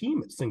founding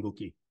team at Single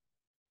Key?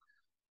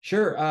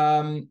 Sure.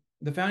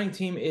 The founding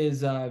team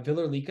is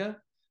Villar Lika,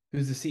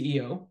 who's the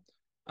CEO,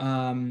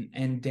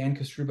 and Dan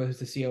Kostruba, who's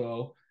the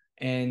COO.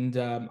 And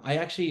I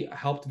actually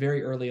helped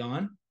very early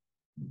on,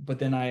 but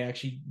then I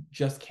actually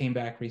just came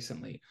back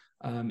recently.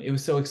 It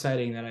was so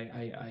exciting that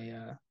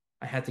I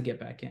had to get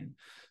back in.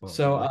 Well,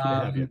 so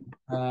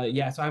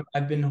so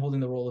I've been holding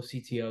the role of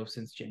CTO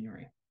since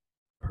January.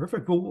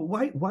 Perfect. Well,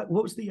 what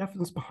was the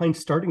essence behind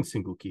starting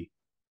Single Key?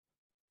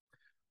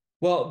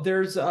 Well,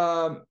 there's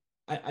I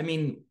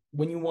mean,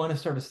 when you want to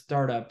start a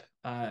startup,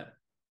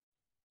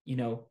 you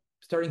know,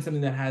 starting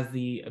something that has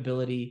the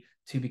ability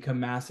to become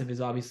massive is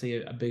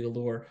obviously a big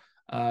allure.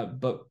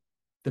 But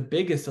the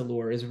biggest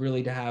allure is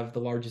really to have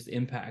the largest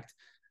impact.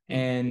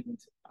 And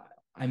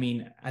I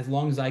mean, as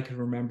long as I can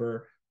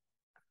remember,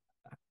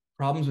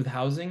 problems with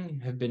housing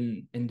have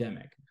been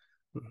endemic.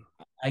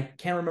 I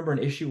can't remember an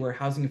issue where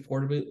housing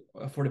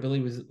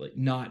affordability was like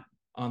not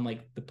on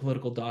like the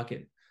political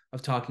docket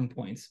of talking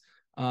points.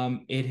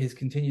 It has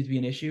continued to be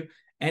an issue,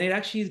 and it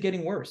actually is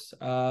getting worse.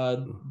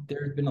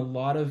 There's been a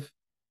lot of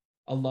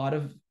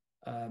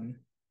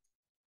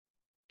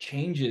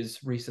changes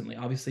recently.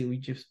 Obviously,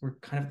 we're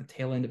kind of at the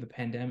tail end of a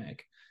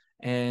pandemic,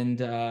 and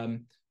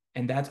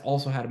that's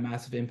also had a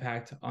massive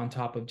impact on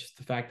top of just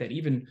the fact that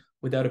even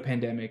without a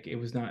pandemic,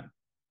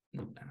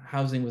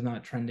 housing was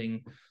not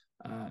trending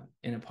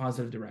in a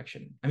positive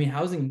direction. I mean,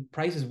 housing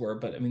prices were,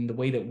 but I mean, the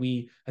way that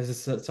we as a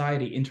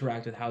society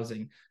interact with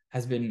housing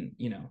has been,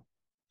 you know,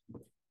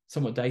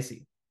 somewhat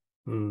dicey.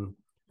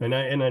 And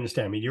I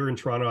understand. I mean, you're in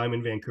Toronto, I'm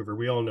in Vancouver.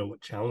 We all know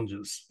what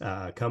challenges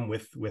come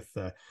with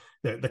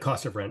the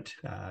cost of rent,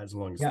 as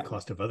long as the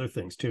cost of other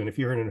things too. And if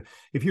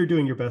you're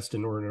doing your best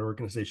in an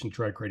organization to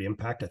try to create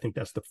impact, I think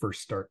that's the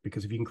first start,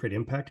 because if you can create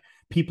impact,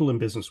 people in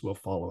business will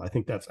follow. I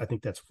think that's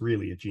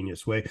really a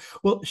genius way.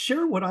 Well,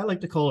 share what I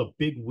like to call a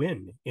big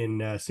win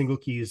in Single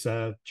Key's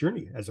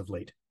journey as of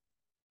late.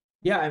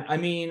 Yeah, I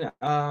mean,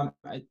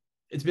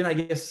 it's been, I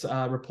guess,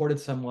 reported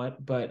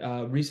somewhat,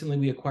 but recently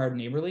we acquired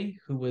Neighborly,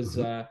 who was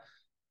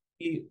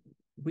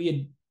we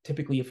had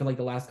typically for like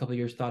the last couple of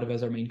years thought of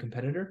as our main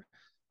competitor.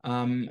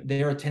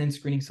 They're a tenant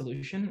screening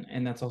solution,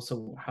 and that's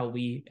also how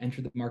we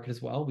entered the market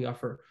as well. We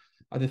offer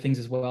other things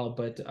as well,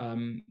 but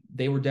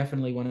they were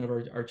definitely one of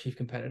our chief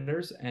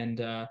competitors.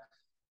 And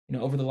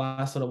over the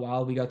last little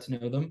while, we got to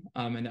know them,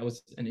 and that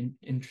was an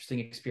interesting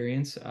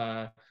experience.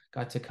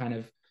 Got to kind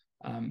of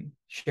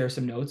share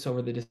some notes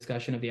over the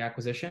discussion of the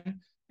acquisition,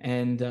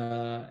 and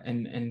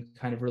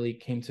kind of really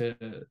came to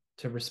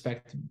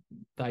respect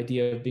the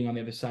idea of being on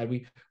the other side.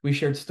 We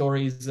shared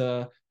stories,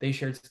 they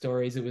shared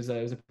stories. It was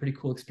a pretty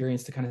cool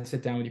experience to kind of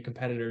sit down with your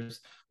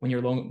competitors when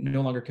you're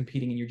no longer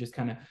competing and you're just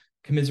kind of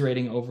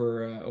commiserating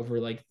over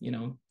like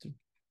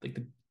like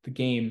the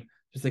game,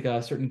 just like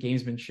a certain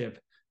gamesmanship.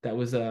 That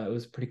was it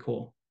was pretty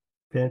cool.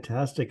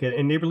 Fantastic.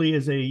 And Neighborly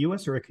is a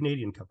US or a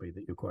Canadian company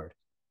that you acquired?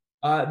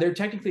 They're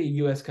technically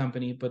a US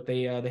company, but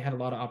they had a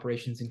lot of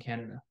operations in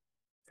Canada.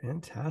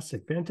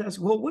 Fantastic.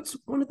 Fantastic. Well, what's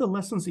one of the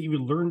lessons that you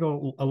learned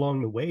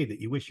along the way that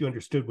you wish you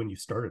understood when you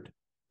started?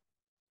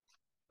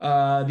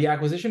 The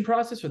acquisition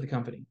process or the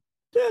company?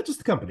 Yeah, just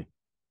the company.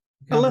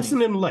 A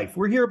lesson in life.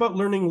 We're here about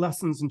learning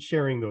lessons and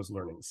sharing those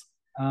learnings.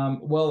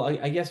 Well,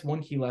 I guess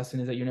one key lesson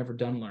is that you're never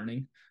done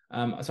learning.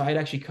 So I had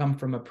actually come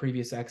from a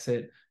previous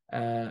exit,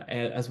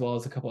 as well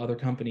as a couple other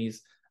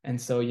companies. And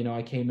so,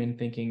 I came in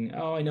thinking,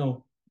 oh, I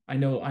know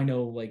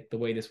like the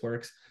way this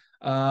works.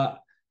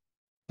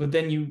 But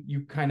then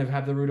you kind of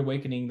have the rude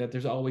awakening that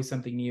there's always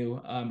something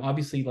new.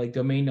 Obviously, like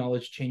domain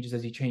knowledge changes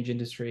as you change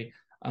industry,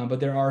 but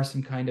there are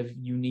some kind of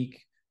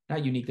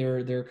not unique.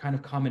 There are kind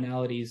of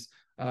commonalities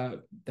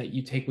that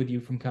you take with you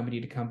from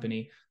company to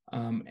company,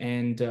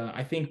 and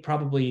I think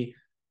probably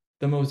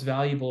the most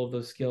valuable of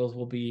those skills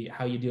will be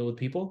how you deal with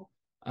people.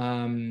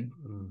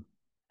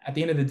 At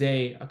the end of the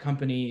day, a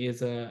company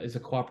is a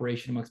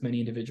cooperation amongst many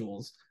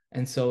individuals,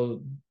 and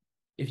so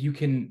if you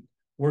can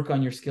work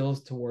on your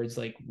skills towards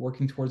like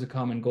working towards a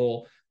common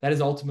goal, that is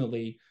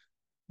ultimately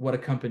what a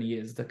company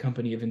is, the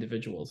company of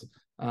individuals.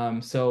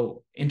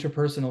 So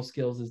interpersonal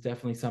skills is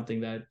definitely something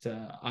that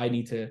I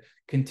need to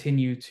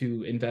continue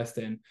to invest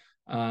in.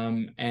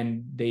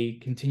 And they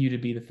continue to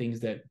be the things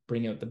that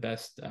bring out the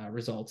best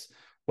results.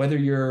 Whether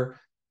you're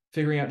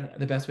figuring out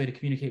the best way to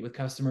communicate with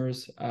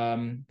customers,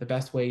 the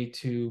best way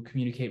to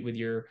communicate with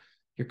your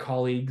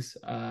colleagues,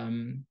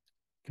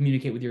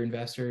 communicate with your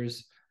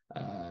investors,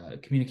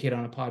 communicate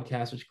on a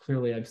podcast, which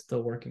clearly I'm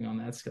still working on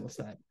that skill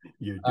set.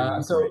 You're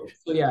doing great.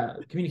 So yeah,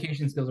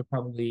 communication skills are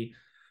probably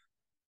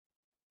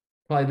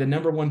the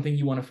number one thing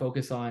you want to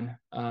focus on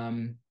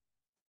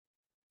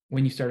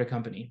when you start a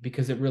company,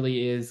 because it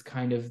really is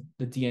kind of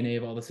the DNA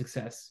of all the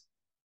success.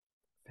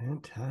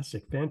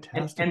 Fantastic. And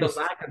the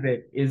lack of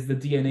it is the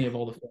DNA of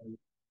all the failure.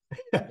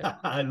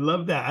 I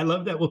love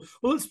that. Well,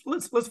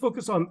 let's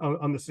focus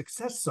on the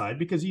success side,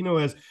 because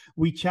as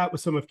we chat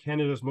with some of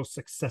Canada's most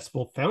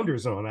successful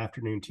founders on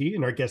Afternoon Tea,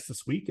 and our guest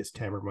this week is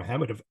Tamer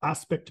Mohammed of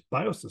Aspect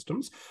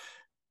Biosystems.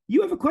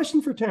 You have a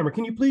question for Tamer.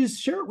 Can you please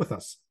share it with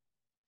us?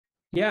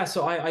 Yeah,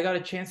 so I got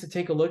a chance to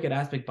take a look at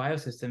Aspect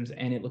Biosystems,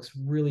 and it looks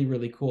really,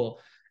 really cool.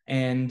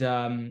 And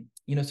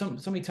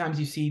so many times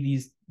you see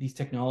these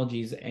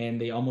technologies,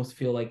 and they almost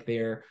feel like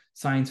they're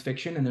science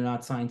fiction and they're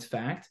not science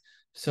fact.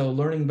 So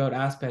learning about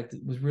Aspect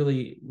was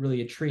really,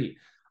 really a treat.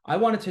 I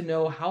wanted to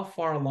know how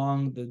far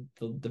along the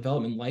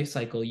development life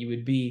cycle you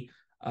would be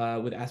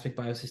with Aspect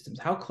Biosystems.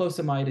 How close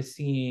am I to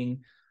seeing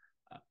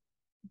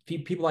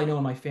people I know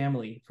in my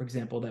family, for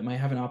example, that might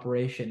have an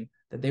operation,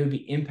 that they would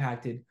be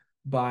impacted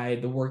by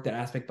the work that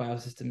Aspect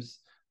Biosystems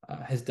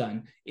has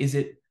done? Is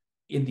it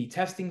in the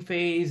testing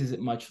phase? Is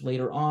it much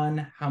later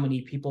on? How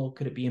many people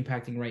could it be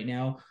impacting right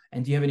now?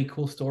 And do you have any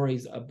cool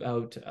stories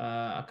about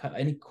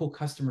any cool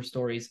customer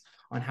stories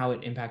on how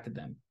it impacted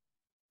them?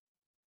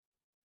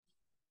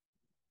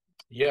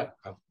 Yeah,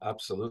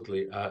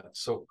 absolutely.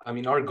 So, I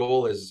mean, our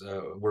goal is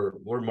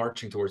we're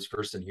marching towards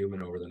first in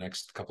human over the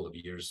next couple of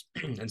years,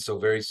 and so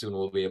very soon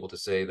we'll be able to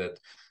say that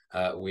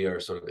we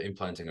are sort of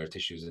implanting our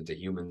tissues into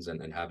humans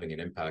and having an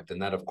impact,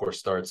 and that of course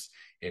starts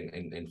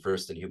in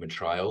first in human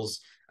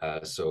trials.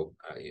 So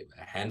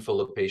a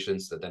handful of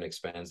patients that then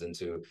expands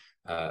into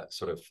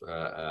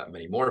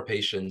many more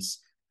patients.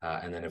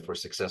 And then if we're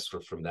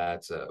successful from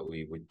that,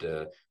 we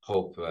would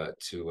hope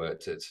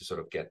to sort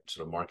of get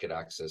sort of market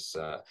access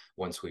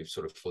once we've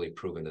sort of fully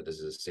proven that this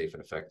is a safe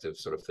and effective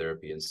sort of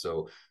therapy. And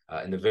so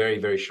in the very,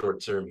 very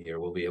short term here,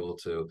 we'll be able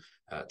to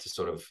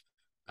sort of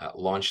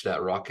launch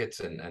that rocket.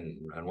 And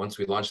once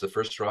we launch the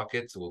first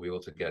rocket, we'll be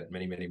able to get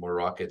many, many more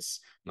rockets,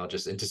 not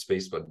just into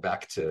space, but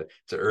back to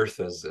Earth,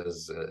 as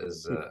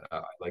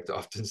I like to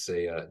often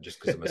say, just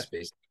because I'm a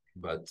space.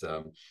 But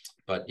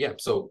yeah,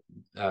 so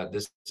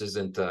this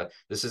isn't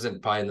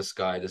pie in the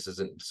sky. This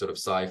isn't sort of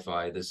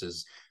sci-fi. This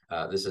is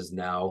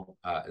now.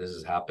 This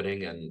is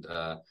happening, and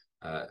I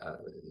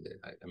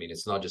mean,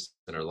 it's not just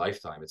in our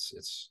lifetime.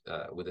 It's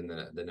within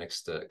the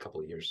next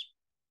couple of years.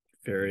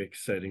 Very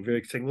exciting, very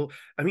exciting. Well,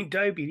 I mean,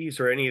 diabetes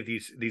or any of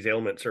these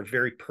ailments are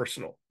very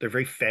personal. They're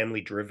very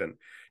family driven.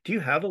 Do you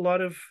have a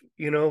lot of,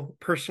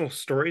 personal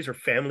stories or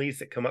families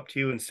that come up to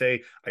you and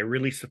say, "I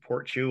really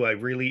support you. I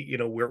really,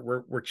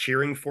 we're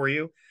cheering for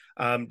you."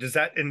 Does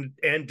that and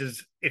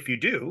does if you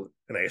do,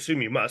 and I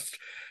assume you must,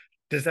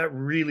 does that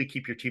really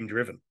keep your team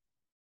driven?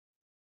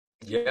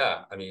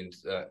 Yeah, I mean,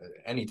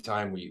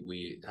 anytime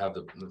we have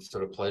the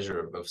sort of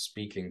pleasure of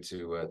speaking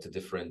to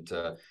different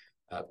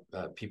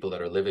people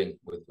that are living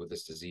with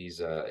this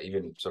disease,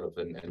 even sort of,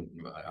 and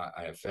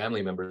I have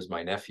family members.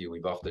 My nephew,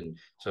 we've often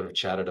sort of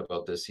chatted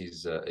about this.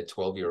 He's a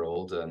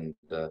 12-year-old and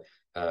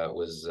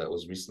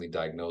was recently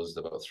diagnosed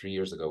about 3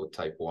 years ago with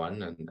type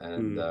 1,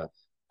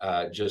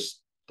 and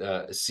just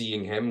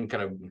seeing him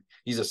kind of,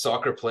 he's a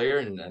soccer player,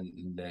 and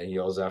he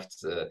always has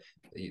to.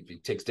 He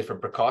takes different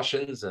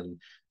precautions and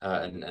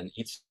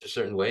eats a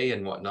certain way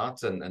and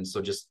whatnot, and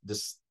so just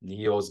this,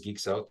 he always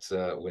geeks out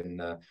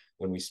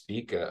when we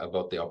speak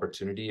about the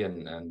opportunity,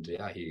 and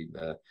yeah, he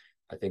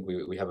I think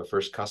we have a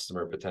first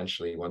customer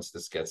potentially once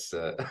this gets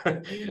if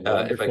I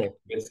can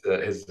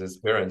convince his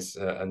parents,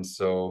 and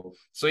so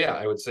yeah,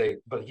 I would say,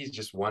 but he's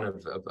just one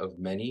of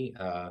many,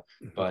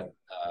 but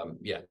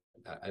yeah,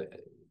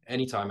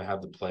 anytime I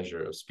have the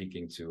pleasure of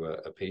speaking to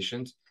a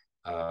patient,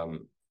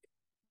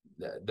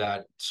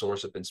 that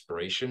source of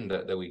inspiration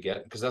that we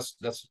get, because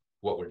that's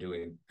what we're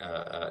doing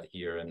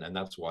here, and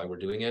that's why we're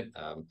doing it.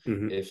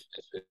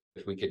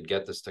 If we could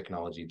get this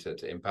technology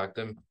to impact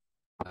them,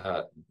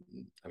 I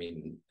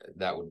mean,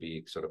 that would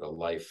be sort of a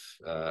life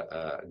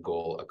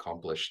goal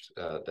accomplished,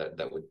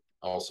 that would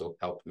also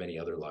help many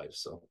other lives.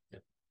 So yeah.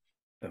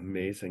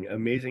 Amazing,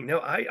 amazing. Now,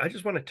 I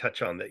just want to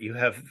touch on that. You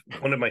have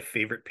one of my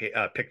favorite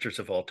pictures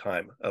of all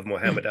time of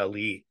Muhammad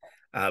Ali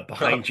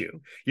behind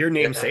you, your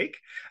namesake,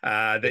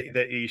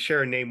 that you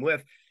share a name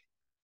with.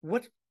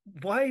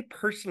 Why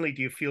personally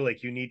do you feel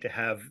like you need to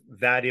have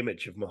that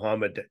image of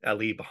Muhammad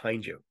Ali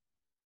behind you?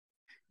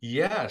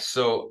 Yeah,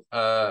 so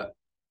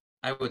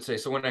I would say,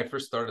 so when I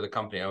first started the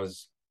company, I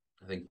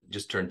think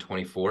just turned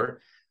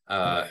 24,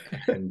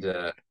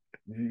 and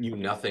knew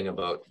nothing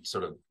about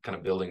sort of kind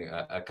of building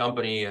a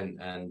company,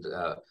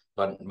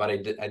 but I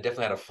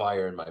definitely had a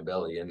fire in my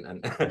belly,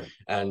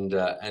 and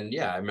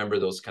yeah, I remember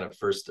those kind of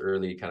first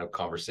early kind of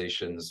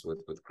conversations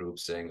with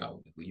groups saying,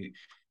 "Oh,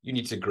 you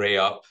need to gray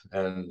up,"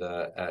 and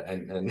you're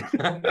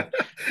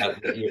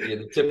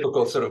the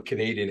typical sort of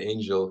Canadian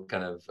angel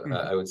kind of,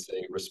 I would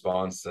say,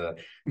 response.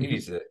 You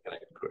need to kind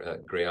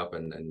of gray up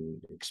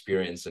and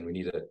experience, and we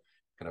need a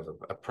kind of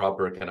a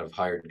proper kind of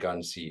hired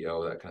gun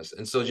CEO, that kind of stuff.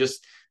 And so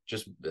just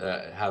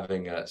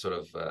having a sort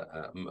of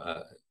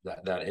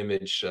that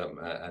image,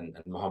 and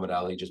Muhammad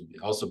Ali just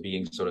also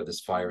being sort of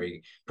this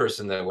fiery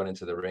person that went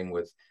into the ring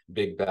with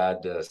big bad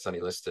Sonny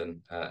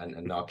Liston,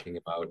 and knocking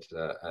him out,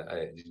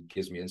 it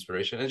gives me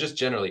inspiration, and just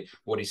generally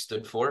what he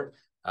stood for,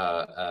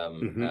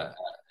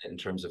 in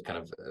terms of kind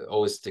of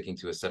always sticking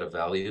to a set of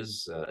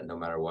values, no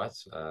matter what.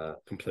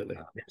 Completely.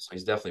 So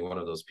he's definitely one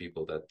of those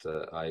people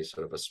that I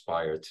sort of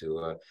aspire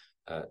to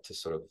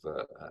sort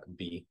of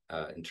be,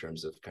 in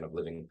terms of kind of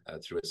living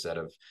through a set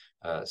of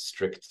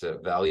strict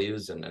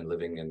values, and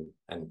living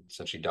and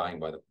essentially dying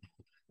by them.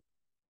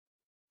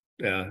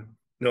 Yeah,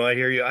 no, I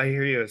hear you. I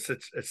hear you. It's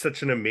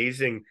such an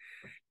amazing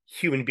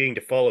human being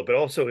to follow, but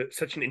also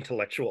such an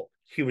intellectual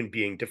human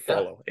being to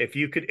follow. Yeah. If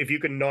you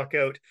could knock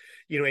out,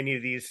 any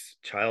of these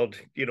child,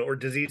 or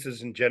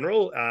diseases in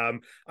general,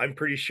 I'm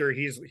pretty sure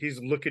he's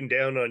looking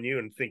down on you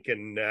and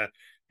thinking,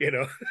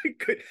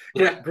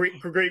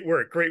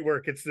 great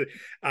work. It's the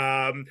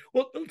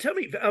well, tell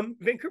me,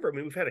 Vancouver. I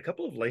mean, we've had a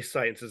couple of life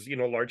sciences,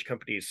 large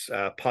companies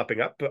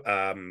popping up,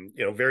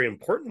 very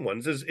important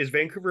ones. Is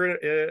Vancouver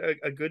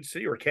a good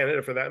city, or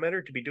Canada for that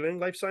matter, to be doing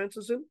life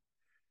sciences in?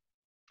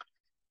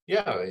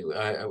 Yeah,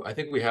 I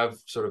think we have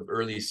sort of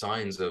early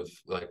signs of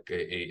like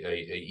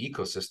a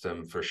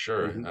ecosystem for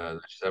sure.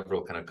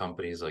 Several kind of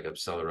companies like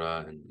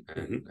AbCellera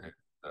and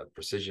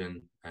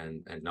Precision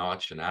and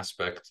Notch and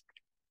Aspect.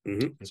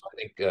 And so I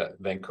think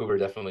Vancouver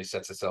definitely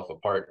sets itself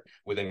apart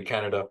within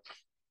Canada.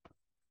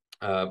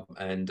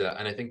 And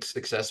I think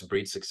success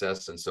breeds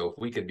success. And so if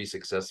we could be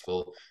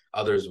successful,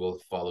 others will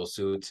follow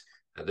suit.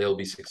 They'll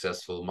be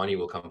successful. Money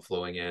will come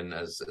flowing in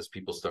as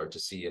people start to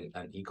see an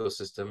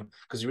ecosystem,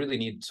 because you really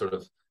need sort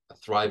of a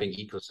thriving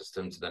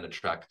ecosystem to then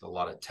attract a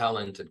lot of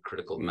talent and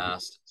critical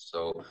mass.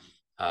 So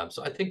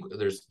I think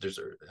there's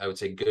I would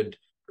say good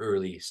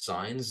early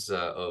signs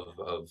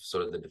of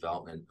sort of the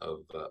development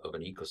of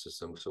an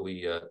ecosystem. So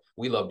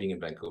we love being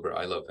in Vancouver.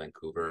 I love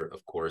Vancouver,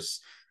 of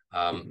course.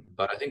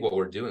 But I think what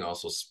we're doing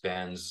also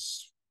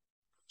spans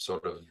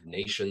sort of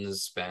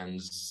nations,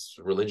 spans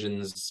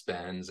religions,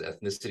 spans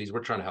ethnicities.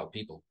 We're trying to help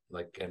people,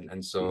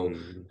 and so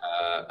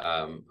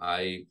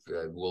I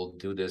will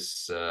do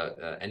this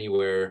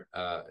anywhere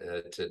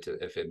to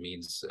if it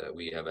means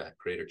we have a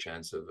greater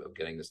chance of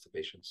getting this to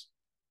patients.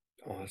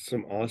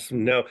 Awesome.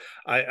 No,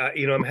 I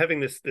I'm having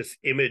this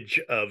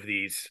image of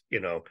these,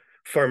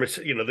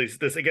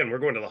 this again, we're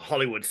going to the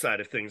Hollywood side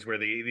of things, where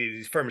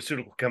these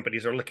pharmaceutical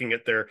companies are looking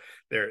at their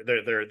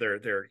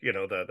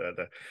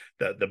the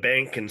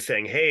bank and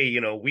saying, hey,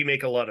 we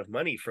make a lot of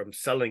money from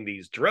selling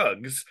these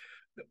drugs.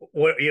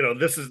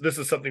 This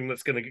is something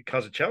that's going to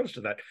cause a challenge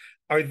to that.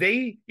 Are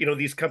they,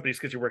 these companies,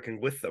 because you're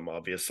working with them,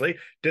 obviously,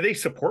 do they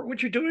support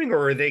what you're doing,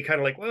 or are they kind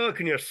of like, well,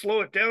 can you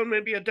slow it down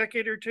maybe a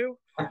decade or two?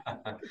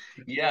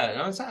 Yeah,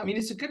 no,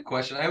 it's a good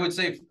question. I would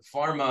say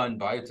pharma and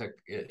biotech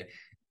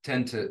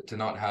tend to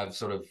not have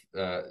sort of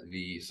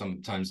the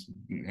sometimes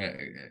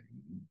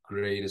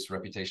greatest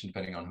reputation,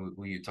 depending on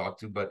who you talk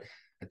to. But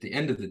at the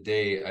end of the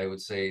day, I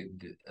would say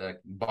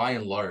by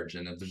and large,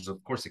 and there's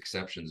of course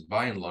exceptions,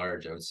 by and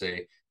large, I would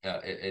say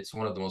it's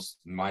one of the most,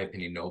 in my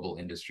opinion, noble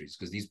industries,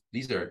 because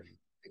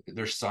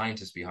there's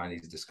scientists behind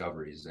these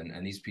discoveries,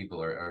 and these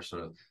people are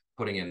sort of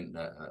putting in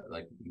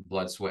like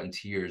blood, sweat, and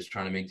tears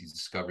trying to make these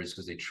discoveries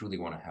because they truly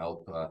want to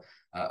help.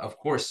 Of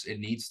course, it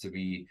needs to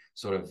be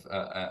sort of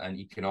an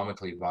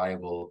economically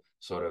viable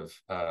sort of,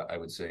 I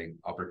would say,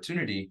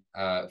 opportunity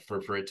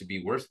for it to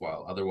be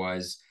worthwhile.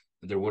 Otherwise,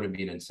 there wouldn't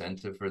be an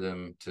incentive for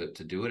them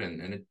to do it,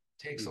 and it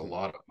takes a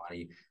lot of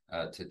money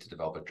to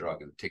develop a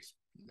drug. It takes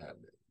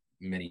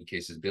many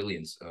cases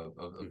billions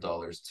of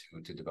dollars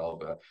to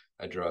develop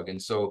a drug,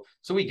 and so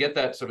we get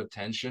that sort of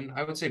tension.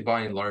 I would say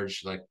by and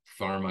large, like,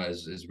 pharma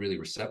is really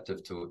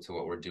receptive to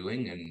what we're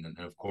doing, and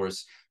of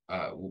course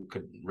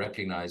could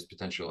recognize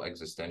potential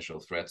existential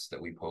threats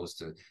that we pose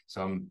to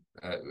some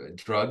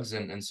drugs,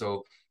 and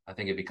so I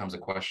think it becomes a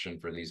question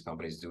for these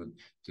companies: do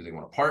they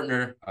want to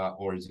partner,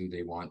 or do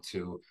they want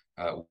to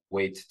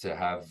wait to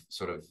have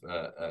sort of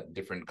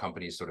different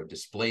companies sort of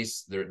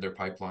displace their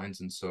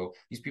pipelines? And so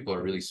these people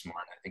are really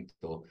smart. I think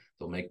they'll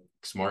make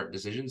smart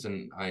decisions,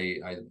 and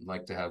I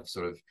like to have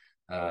sort of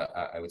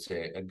I would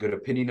say a good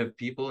opinion of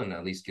people, and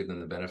at least give them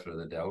the benefit of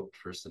the doubt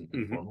first and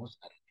foremost.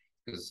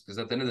 Because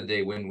at the end of the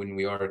day, when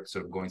we are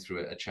sort of going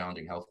through a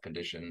challenging health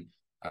condition,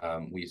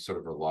 we sort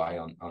of rely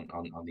on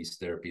these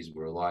therapies.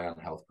 We rely on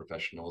health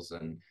professionals,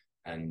 and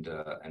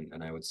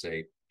I would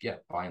say, yeah,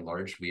 by and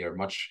large, we are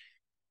much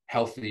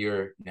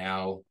healthier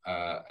now,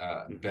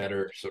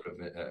 better sort of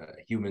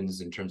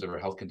humans in terms of our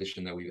health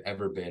condition than we've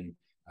ever been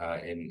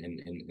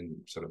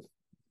in sort of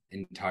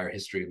entire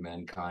history of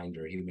mankind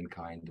or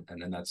humankind,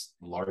 and then that's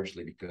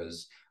largely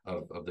because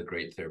of the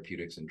great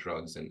therapeutics and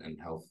drugs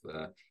and health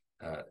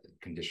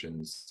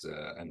conditions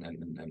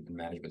and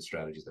management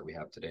strategies that we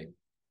have today.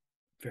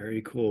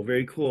 Very cool,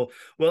 very cool.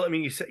 Well, I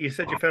mean, you said you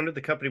founded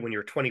the company when you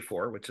were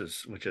 24, which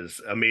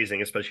is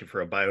amazing, especially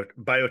for a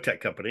biotech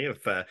company of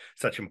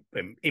such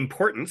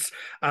importance.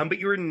 But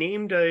you were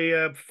named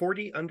a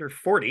 40 under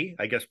 40,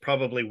 I guess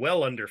probably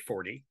well under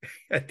 40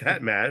 at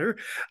that matter.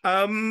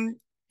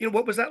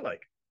 What was that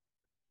like?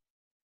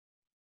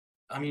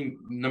 I mean,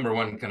 number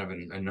one, kind of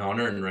an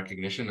honor and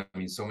recognition. I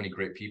mean, so many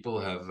great people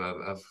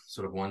have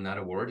sort of won that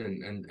award,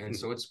 and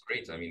so it's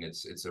great. I mean,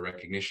 it's a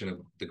recognition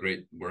of the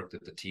great work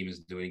that the team is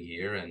doing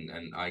here,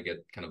 and I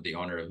get kind of the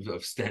honor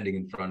of standing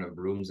in front of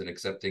rooms and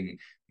accepting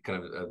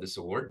kind of this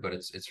award. But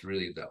it's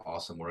really the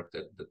awesome work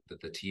that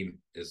the team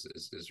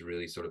is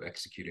really sort of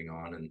executing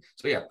on, and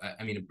so yeah,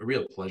 I mean, a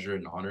real pleasure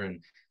and honor,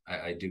 and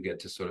I do get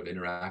to sort of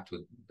interact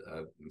with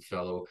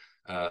fellow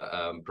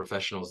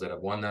professionals that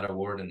have won that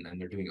award, and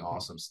they're doing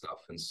awesome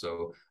stuff. And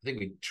so I think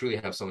we truly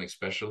have something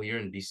special here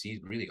in BC,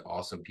 really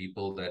awesome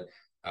people that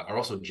are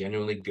also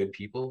genuinely good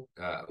people.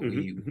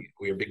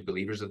 We are big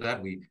believers of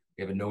that. We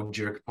have a no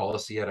jerk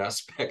policy at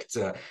Aspect,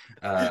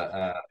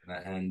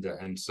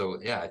 and so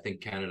yeah, I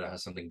think Canada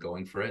has something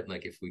going for it.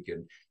 Like, if we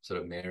could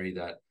sort of marry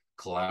that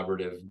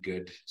collaborative,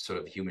 good sort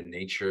of human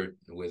nature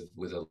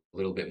with a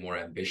little bit more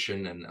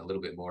ambition and a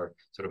little bit more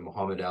sort of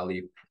Muhammad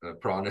Ali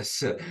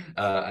prowess,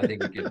 I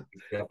think we could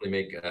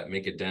definitely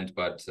make a dent.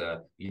 But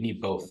you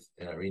need both.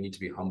 You need to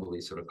be humbly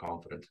sort of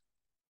confident.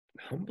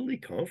 Humbly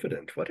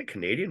confident. What a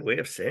Canadian way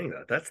of saying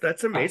that.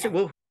 That's amazing.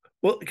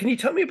 Well, can you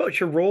tell me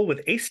about your role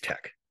with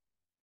Acetech?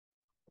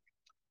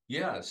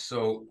 Yeah,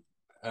 so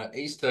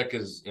Acetech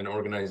is an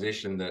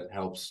organization that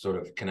helps sort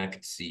of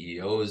connect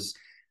CEOs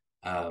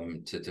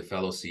to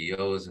fellow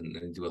CEOs,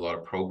 and do a lot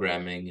of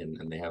programming,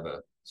 and they have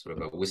a sort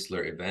of a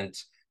Whistler event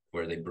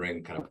where they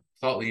bring kind of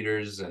thought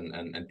leaders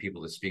and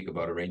people to speak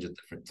about a range of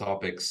different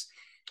topics.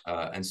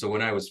 And so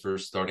when I was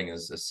first starting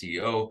as a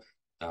CEO,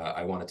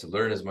 I wanted to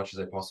learn as much as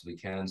I possibly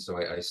can. So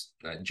I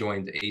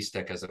joined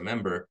Acetech as a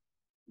member.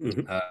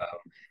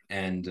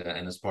 And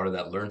as part of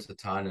that, learned a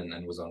ton,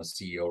 and was on a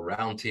CEO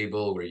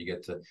roundtable where you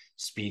get to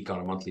speak on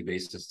a monthly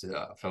basis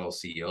to fellow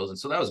CEOs. And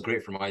so that was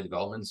great for my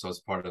development. So as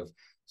part of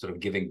sort of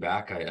giving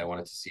back, I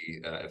wanted to see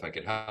if I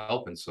could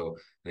help. And so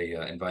they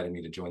invited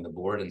me to join the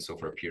board. And so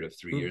for a period of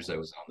 3 years, I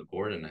was on the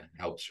board, and I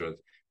helped sort of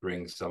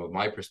bring some of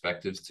my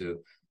perspectives to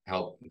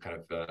help kind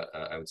of,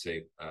 I would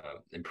say,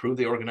 improve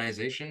the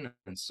organization.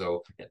 And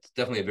so it's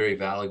definitely a very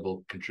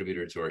valuable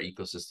contributor to our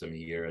ecosystem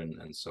here.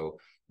 And so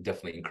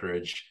definitely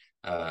encourage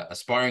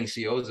aspiring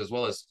CEOs, as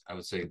well as, I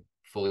would say,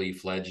 fully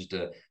fledged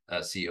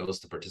CEOs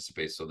to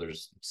participate. So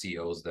there's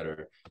CEOs that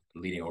are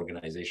leading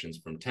organizations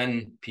from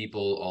 10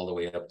 people all the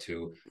way up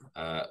to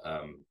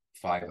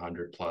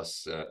 500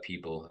 plus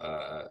people,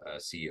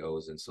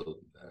 CEOs, and so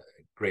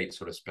great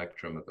sort of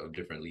spectrum of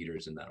different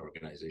leaders in that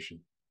organization.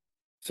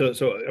 So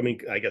I mean,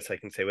 I guess I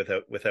can say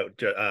without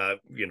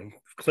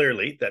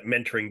clearly that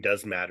mentoring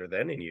does matter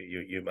then, and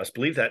you must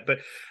believe that. But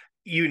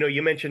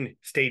you mentioned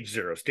stage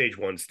 0, stage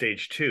 1,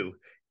 stage 2.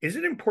 Is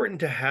it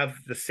important to have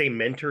the same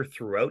mentor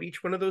throughout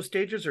each one of those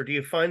stages, or do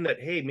you find that,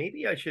 hey,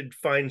 maybe I should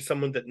find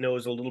someone that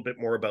knows a little bit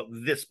more about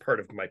this part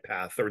of my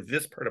path or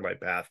this part of my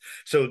path?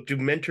 So do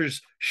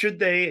mentors, should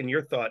they, in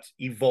your thoughts,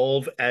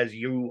 evolve as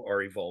you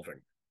are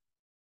evolving?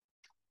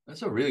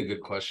 That's a really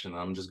good question.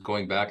 I'm just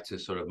going back to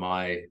sort of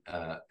my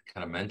kind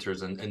of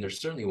mentors, and there's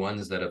certainly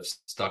ones that have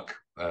stuck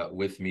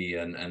with me,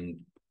 and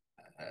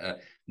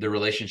the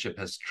relationship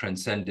has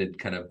transcended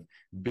kind of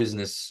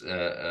business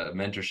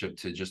mentorship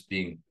to just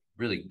being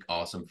really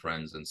awesome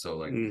friends. And so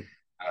like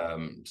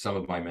some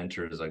of my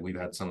mentors, like we've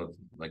had some of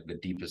like the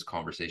deepest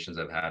conversations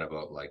I've had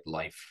about like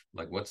life,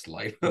 like what's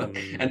life,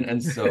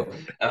 and so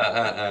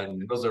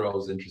and those are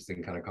always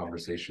interesting kind of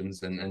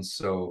conversations, and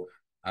so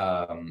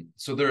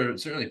so there are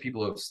certainly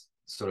people who have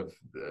sort of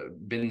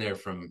been there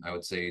from, I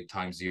would say,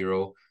 time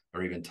 0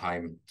 or even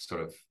time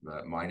sort of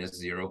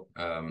 -0,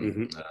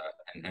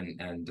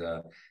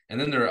 and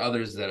then there are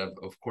others that have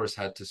of course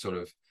had to sort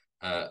of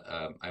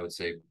I would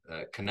say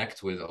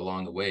connect with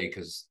along the way,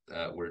 because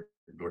we're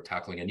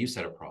tackling a new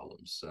set of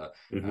problems.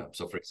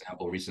 So, for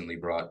example, recently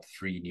brought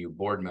 3 new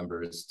board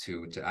members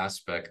to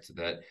Aspect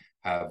that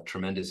have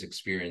tremendous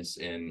experience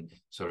in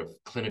sort of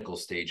clinical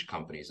stage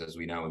companies, as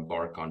we now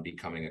embark on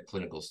becoming a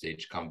clinical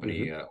stage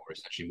company, or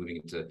essentially moving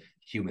into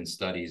human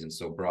studies. And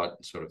so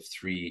brought sort of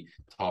 3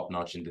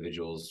 top-notch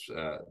individuals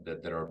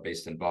that are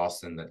based in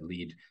Boston that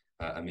lead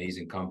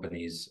amazing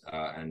companies,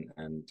 and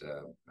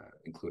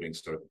including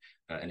sort of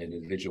an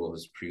individual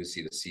who's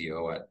previously the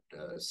CEO at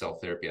cell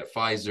therapy at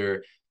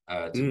Pfizer,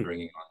 to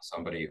bringing on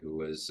somebody who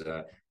was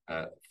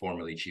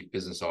formerly chief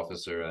business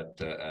officer at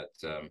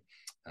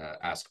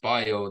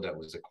AskBio, that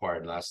was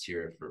acquired last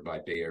year by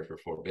Bayer for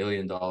 $4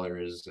 billion,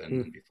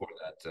 and before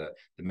that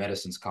the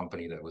medicines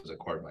company that was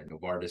acquired by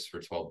Novartis for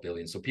 $12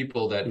 billion. So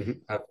people that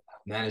have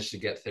managed to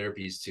get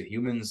therapies to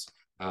humans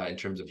in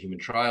terms of human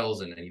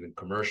trials and even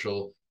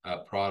commercial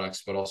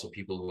products, but also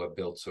people who have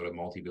built sort of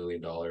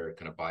multi-billion-dollar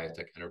kind of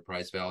biotech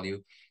enterprise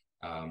value.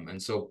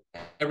 And so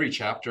every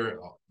chapter,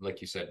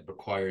 like you said,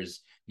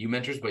 requires new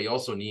mentors, but you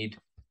also need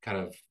kind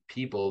of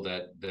people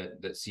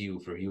that see you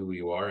for who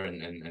you are,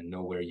 and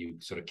know where you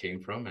sort of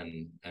came from,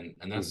 and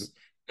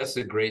that's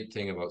the great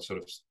thing about sort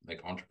of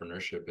like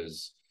entrepreneurship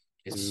is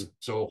it's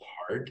so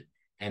hard,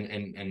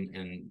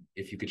 and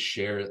if you could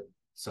share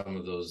some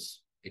of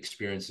those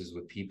experiences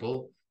with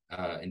people,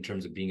 in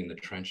terms of being in the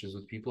trenches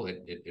with people,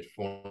 it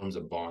forms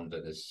a bond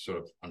that is sort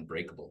of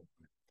unbreakable.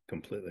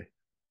 Completely.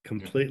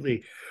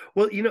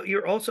 Well,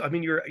 you're also, I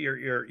mean,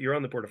 you're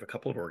on the board of a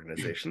couple of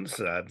organizations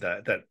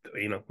that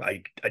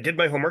I did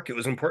my homework. It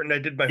was important I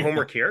did my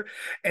homework here,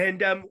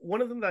 and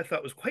one of them that I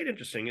thought was quite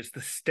interesting is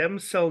the Stem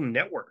Cell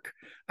Network.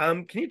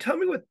 Can you tell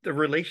me what the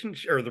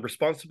relationship or the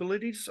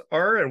responsibilities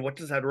are, and what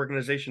does that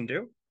organization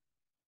do?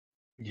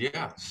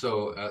 Yeah,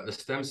 so the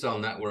Stem Cell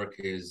Network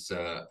is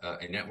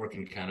a network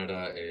in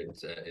Canada.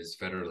 It is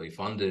federally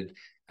funded,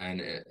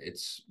 and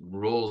its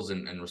roles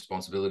and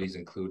responsibilities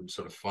include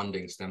sort of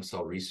funding stem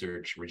cell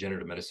research,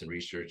 regenerative medicine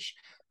research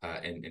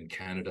in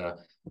Canada,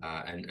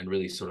 and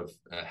really sort of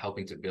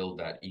helping to build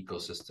that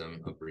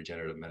ecosystem of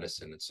regenerative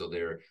medicine. And so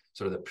they're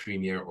sort of the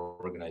premier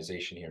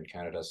organization here in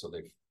Canada. So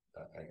they've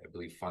I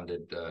believe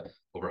funded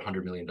over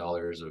 $100 million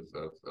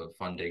of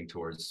funding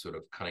towards sort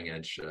of cutting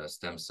edge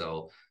stem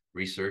cell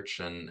research,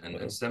 and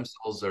stem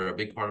cells are a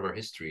big part of our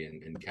history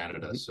in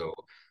Canada. So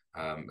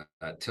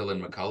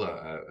Tylen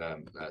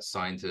McCullough,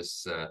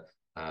 scientists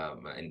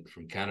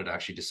from Canada,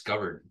 actually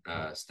discovered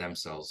stem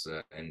cells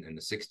in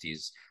the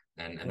 60s,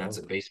 and that's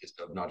a basis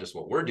of not just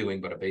what we're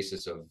doing, but a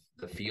basis of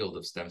the field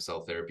of stem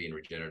cell therapy and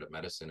regenerative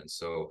medicine. And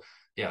so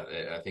yeah,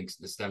 I think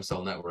the Stem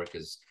Cell Network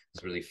is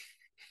really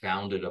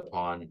founded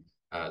upon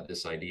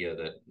this idea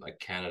that like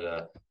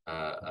Canada's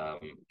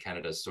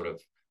sort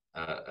of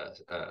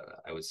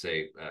I would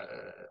say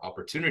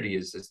opportunity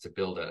is to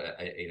build an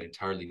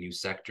entirely new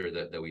sector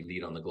that we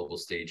lead on the global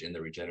stage in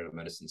the regenerative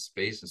medicine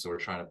space. And so we're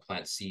trying to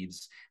plant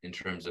seeds in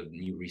terms of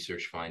new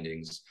research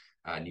findings,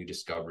 new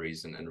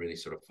discoveries, and really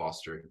sort of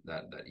foster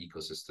that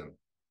ecosystem.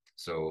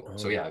 So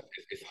yeah,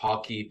 if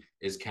hockey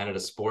is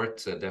Canada's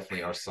sport,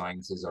 definitely our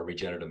sciences are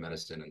regenerative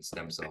medicine and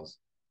stem cells.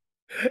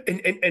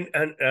 And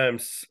I'm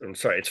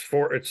sorry, it's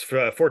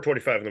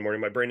 4:25 in the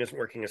morning. My brain isn't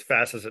working as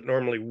fast as it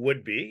normally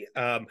would be.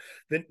 The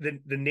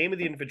name of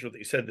the individual that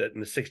you said that in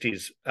the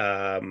 60s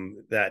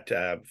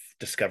that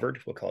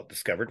discovered, we'll call it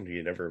discovered, and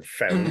you never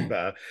found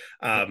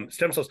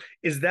stem cells,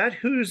 is that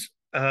whose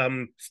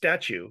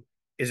statue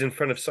is in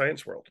front of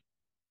Science World?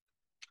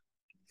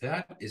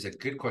 That is a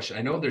good question.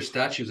 I know there's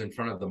statues in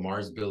front of the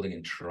Mars building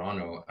in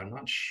Toronto. I'm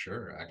not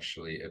sure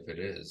actually if it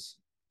is.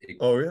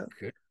 Oh yeah.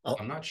 Could I'll,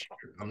 I'm not sure.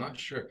 I'm not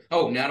sure.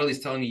 Oh, Natalie's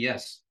telling me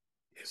yes.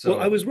 well,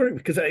 I So was wondering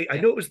because I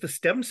yeah. know it was the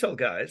stem cell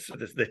guys,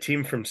 the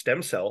team from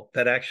Stem Cell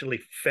that actually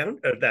found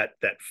that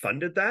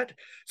funded that.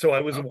 So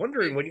I was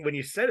wondering Okay. when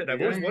you said it, I've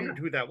Yeah, always yeah. wondered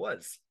who that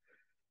was.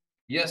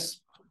 Yes.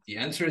 The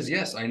answer is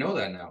yes. I know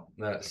that now.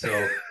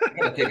 So I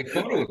gotta take a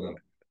photo with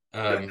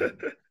them.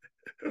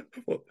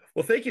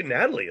 Well, thank you,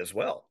 Natalie, as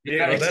well. You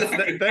Yeah, know, that's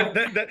exactly.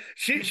 that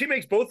she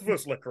makes both of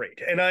us look great,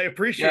 and I Yeah,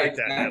 appreciate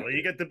that, Natalie.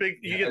 exactly.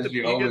 You Yeah, get as the she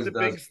you get always the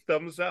big does.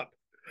 thumbs up.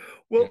 Yeah.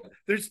 Well,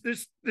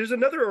 there's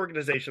another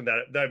organization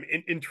that I'm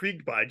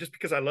intrigued by just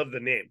because I love the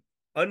name,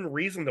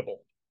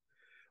 Unreasonable.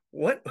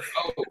 What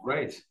Oh,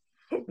 right.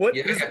 what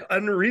Yeah, is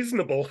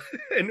unreasonable,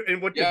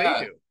 and what do they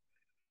yeah. do?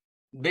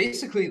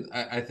 Basically,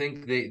 I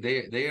think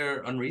they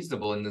are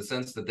unreasonable in the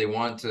sense that they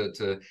want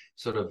to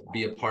sort of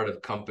be a part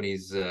of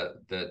companies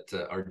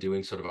that are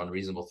doing sort of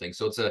unreasonable things.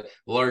 So it's a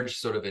large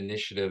sort of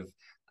initiative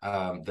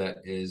that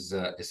is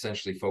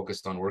essentially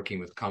focused on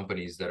working with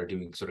companies that are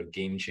doing sort of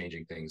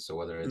game-changing things. So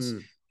whether it's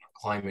Mm,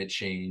 climate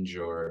change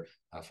or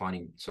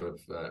finding sort of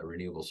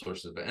renewable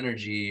sources of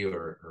energy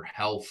or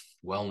health,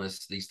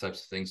 wellness, these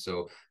types of things.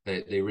 So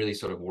they really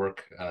sort of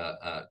work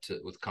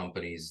with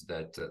companies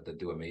that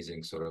do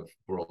amazing sort of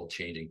world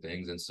changing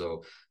things. And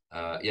so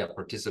yeah,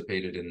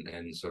 participated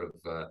in sort of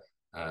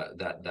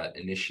that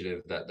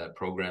initiative, that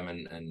program,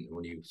 and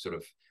when you sort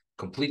of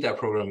complete that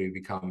program, you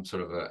become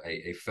sort of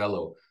a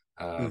fellow.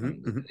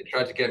 mhm. They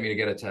tried to get me to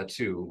get a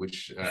tattoo,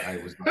 which I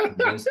was not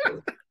convinced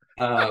of.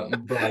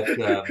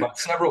 But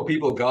several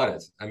people got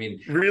it. I mean,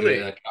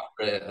 Really?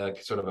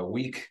 sort of a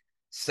week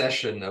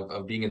session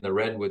of being in the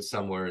redwoods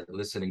somewhere,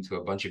 listening to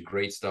a bunch of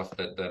great stuff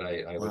that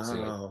I would say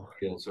I Wow.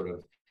 feel sort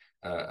of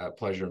a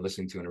pleasure in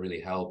listening to, and it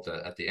really helped.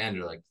 At the end,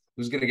 you're like,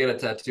 "Who's gonna get a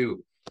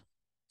tattoo?"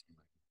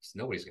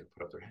 Nobody's gonna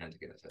put up their hand to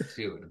get a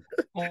tattoo. And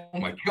oh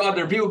my God,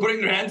 there are people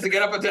putting their hands to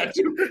get up a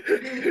tattoo.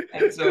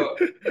 And so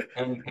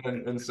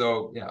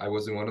so yeah, I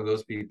wasn't one of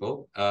those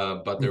people.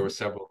 But there were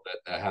several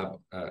that have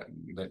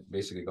that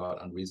basically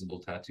got unreasonable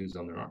tattoos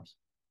on their arms.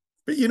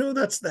 But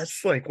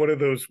that's like one of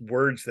those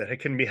words that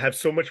can have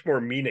so much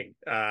more meaning.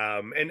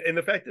 And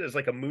the fact that it's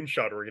like a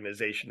moonshot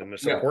organization and a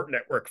Yeah, support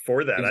network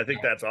for that, I think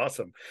exactly. that's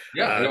awesome.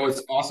 Yeah, it Uh,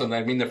 was awesome.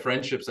 I mean, the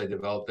friendships I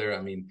developed there.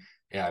 I mean,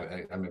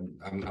 yeah,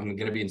 I'm going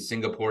to be in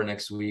Singapore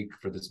next week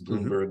for this mhm.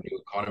 Bloomberg New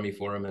Economy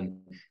Forum, and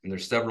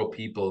there's several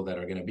people that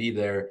are going to be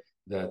there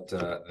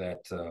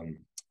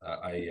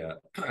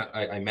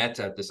I met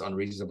at this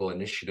Unreasonable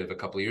initiative a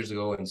couple of years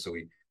ago, and so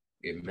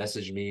it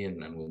messaged me,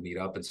 and we'll meet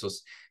up. And so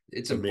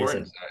it's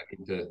important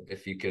Amazing.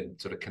 if you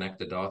could sort of connect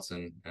the dots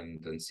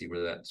and see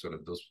where that sort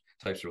of those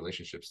types of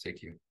relationships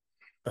take you.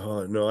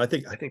 Oh no, I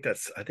think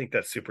that's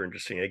super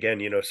interesting.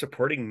 Again,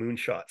 supporting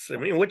moonshots. I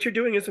mean, what you're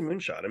doing is a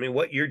moonshot. I mean,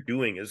 what you're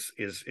doing is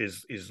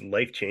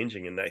life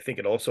changing, and I think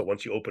it also,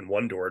 once you open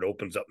one door, it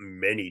opens up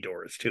many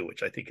doors too,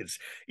 which I think is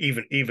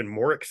even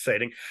more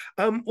exciting.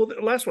 Well,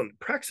 the last one,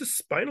 Praxis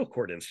Spinal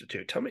Cord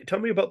Institute. Tell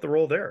me about the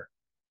role there.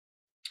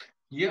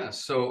 Yeah,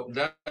 so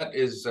that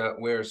is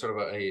where sort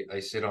of I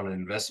sit on an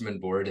investment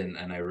board, and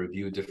I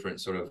review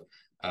different sort of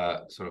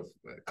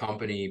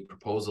company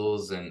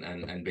proposals,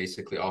 and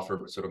basically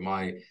offer sort of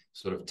my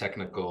sort of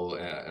technical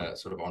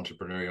sort of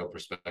entrepreneurial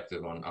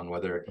perspective on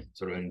whether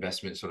sort of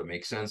investment sort of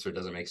makes sense or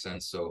doesn't make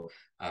sense. So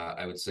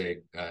I would say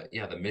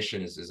yeah, the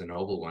mission is a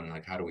noble one.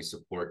 Like, how do we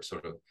support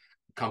sort of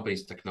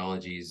companies,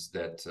 technologies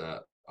that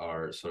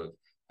are sort of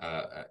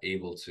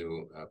able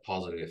to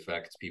positively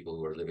affect people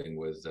who are living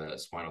with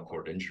spinal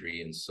cord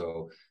injury. And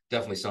so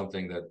definitely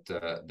something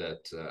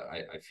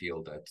I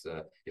feel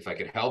that if I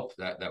could help,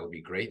 that would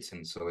be great.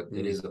 And so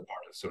it is a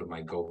part of sort of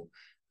my go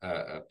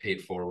pay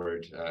it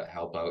forward,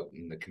 help out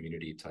in the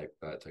community type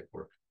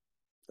work.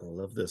 I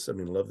love this. I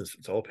mean, love this.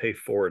 It's all pay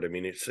forward. I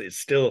mean, it's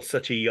still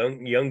such a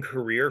young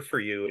career for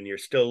you, and you're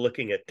still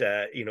looking at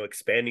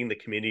expanding the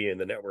community and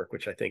the network,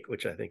 which I think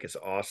is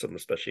awesome,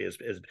 especially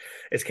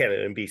as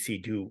Canada and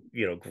BC do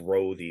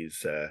grow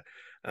these.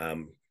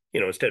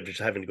 Instead of just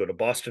having to go to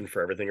Boston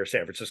for everything, or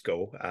San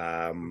Francisco,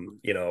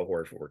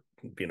 or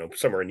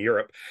somewhere in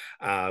Europe.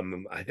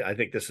 I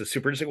think this is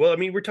super interesting. Well, I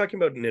mean, we're talking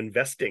about an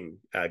investing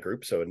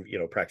group, so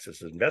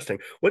Praxis is investing.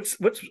 What's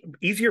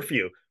easier for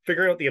you,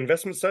 figuring out the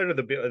investment side or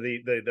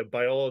the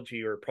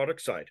biology or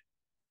product side?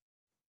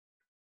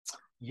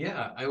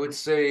 Yeah, I would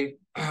say,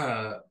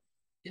 yeah,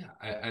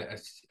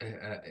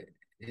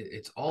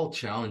 it's all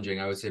challenging,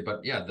 I would say,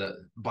 but yeah,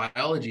 the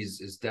biology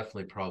is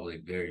definitely probably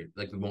very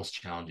like the most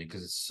challenging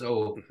because it's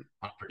so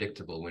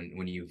unpredictable.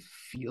 When you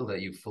feel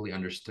that you fully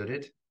understood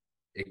it,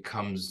 it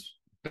comes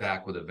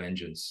back with a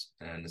vengeance,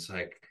 and it's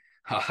like,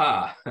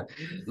 haha,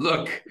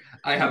 look,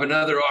 I have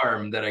another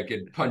arm that I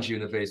could punch you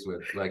in the face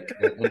with. Like,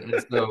 and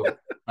so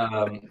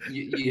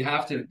you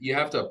have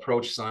to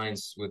approach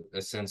science with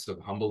a sense of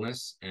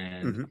humbleness,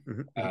 and Mhm,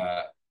 mhm, mhm.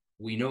 uh,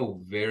 we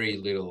know very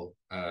little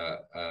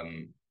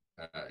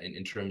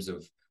in terms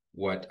of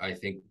what I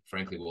think,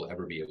 frankly, we'll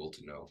ever be able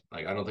to know.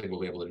 Like, I don't think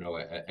we'll be able to know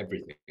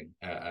everything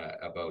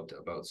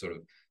about sort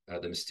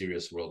of the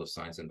mysterious world of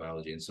science and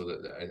biology. And so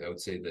I would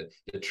say that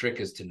the trick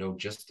is to know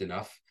just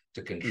enough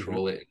to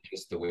control it in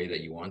just the way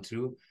that you want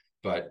to.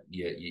 But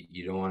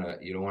you don't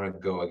want to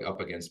go up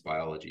against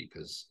biology,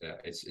 because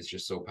it's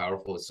just so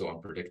powerful, it's so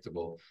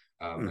unpredictable,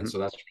 and so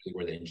that's really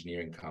where the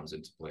engineering comes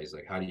into place.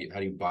 Like how do you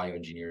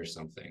bioengineer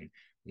something?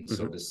 And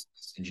so this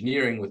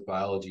engineering with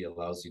biology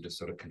allows you to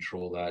sort of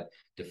control that,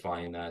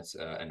 define that,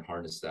 and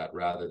harness that,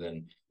 rather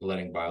than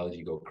letting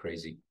biology go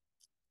crazy.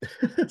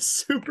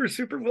 Super.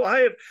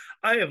 Well,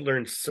 I have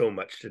learned so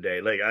much today.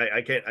 Like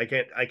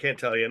I can't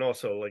tell you. And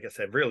also, like I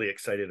said, really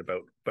excited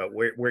about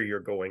where you're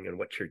going and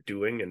what you're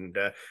doing, and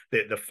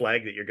the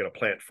flag that you're going to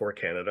plant for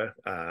Canada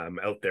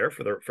out there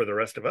for the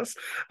rest of us.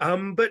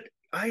 But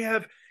I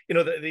have,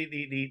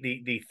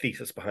 the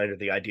thesis behind, or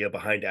the idea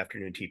behind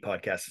Afternoon Tea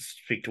Podcast, is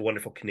to speak to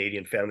wonderful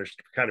Canadian founders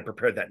to kind of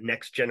prepare that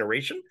next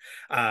generation,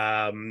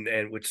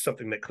 and which is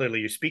something that clearly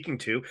you're speaking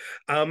to.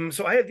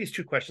 So I have these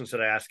two questions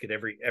that I ask at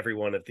every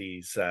one of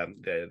these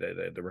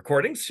the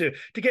recordings to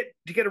get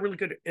a really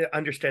good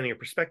understanding or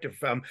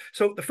perspective.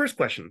 So the first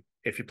question,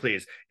 if you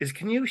please, is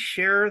can you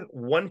share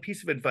one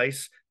piece of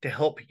advice to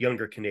help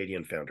younger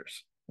Canadian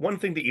founders? One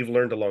thing that you've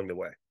learned along the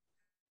way.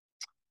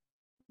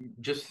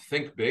 Just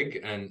think big,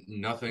 and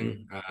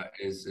nothing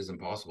is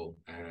impossible,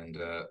 and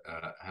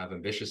have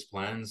ambitious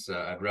plans.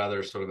 I'd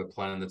rather sort of a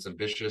plan that's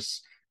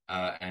ambitious,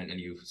 and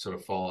you sort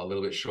of fall a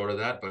little bit short of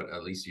that, but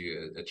at least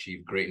you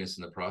achieve greatness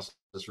in the process,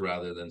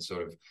 rather than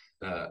sort of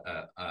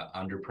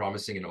under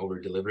promising and over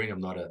delivering.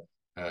 I'm not an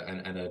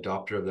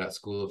adopter of that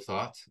school of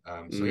thought.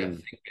 So yeah,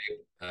 think big.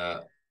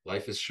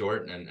 Life is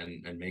short,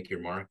 and make your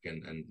mark,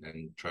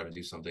 and try to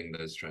do something that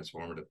is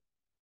transformative.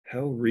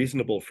 How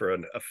reasonable for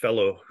a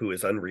fellow who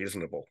is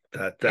unreasonable.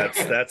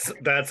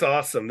 That's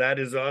awesome. That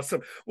is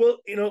awesome. Well,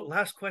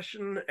 last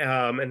question,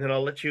 and then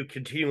I'll let you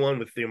continue on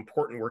with the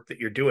important work that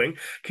you're doing.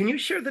 Can you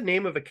share the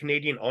name of a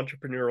Canadian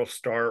entrepreneurial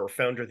star or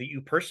founder that you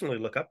personally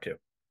look up to?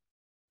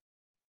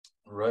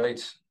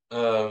 Right.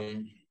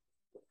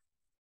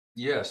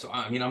 Yeah, so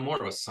I mean, I'm more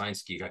of a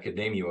science geek. I could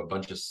name you a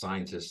bunch of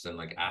scientists and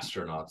like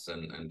astronauts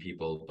and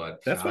people,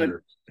 but that's fine.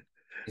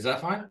 Is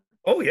that fine?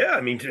 Oh yeah,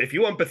 I mean, if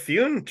you want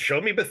Bethune,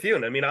 show me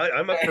Bethune. I mean,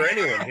 I'm up for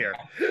anyone here.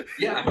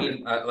 Yeah, I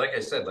mean, like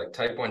I said, like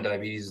type 1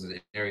 diabetes is the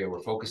area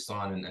we're focused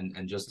on,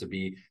 and just to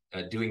be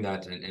doing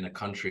that in a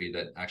country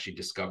that actually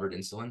discovered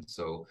insulin.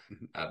 So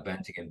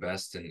Banting and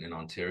Best in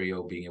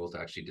Ontario being able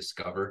to actually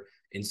discover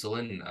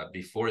insulin.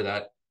 Before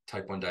that,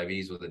 type 1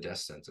 diabetes was a death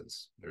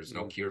sentence. There's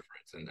no cure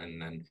for it,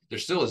 and there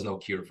still is no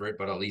cure for it,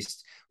 but at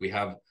least we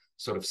have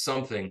sort of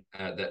something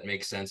that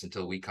makes sense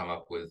until we come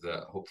up with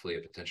hopefully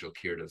a potential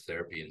curative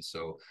therapy. And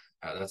so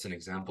that's an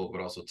example, but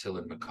also Till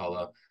and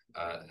McCullough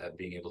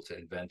being able to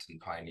invent and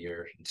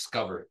pioneer and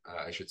discover,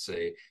 I should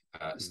say,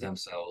 stem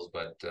cells,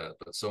 but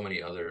so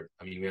many other.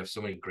 I mean, we have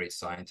so many great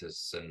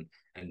scientists and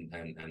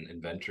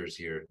inventors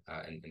here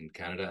in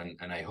Canada,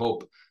 and I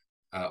hope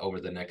over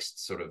the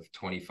next sort of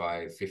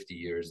 25, 50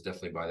 years,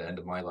 definitely by the end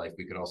of my life,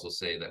 we could also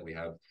say that we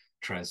have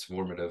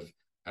transformative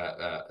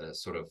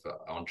sort of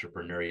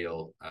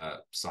entrepreneurial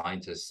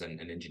scientists and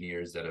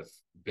engineers that have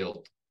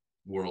built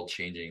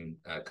world-changing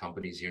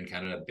companies here in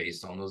Canada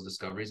based on those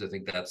discoveries. I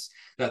think that's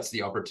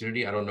the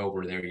opportunity. I don't know if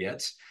we're there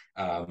yet.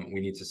 We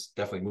need to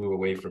definitely move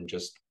away from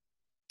just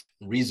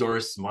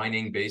resource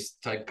mining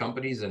based type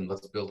companies, and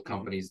let's build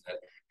companies that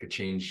could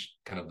change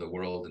kind of the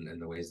world in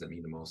the ways that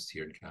mean the most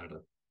here in Canada.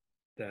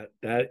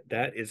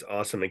 That is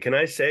awesome. And can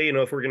I say,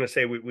 if we're going to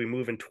say we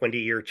move in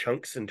 20-year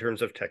chunks in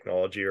terms of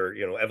technology or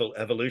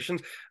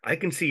evolutions, I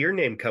can see your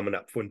name coming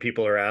up when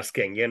people are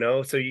asking.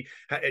 So you,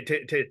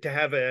 to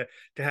have the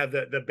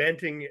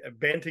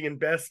Banting and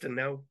Best, and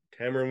now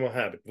Tamer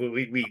Mohamed.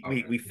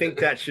 We think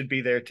that should be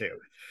there too.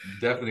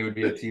 Definitely would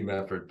be a team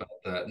effort,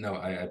 but no,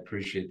 I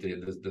appreciate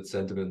the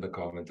sentiment in the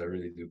comment. I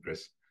really do,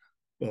 Chris.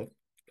 Well,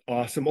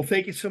 awesome. Well,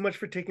 thank you so much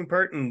for taking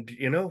part, and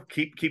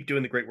keep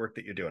doing the great work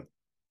that you're doing.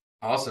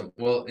 Awesome.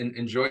 Well,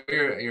 enjoy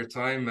your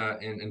time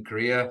in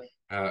Korea,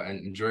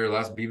 and enjoy your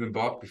last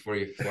bibimbap before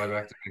you fly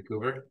back to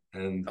Vancouver.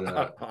 And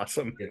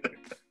awesome. Yeah.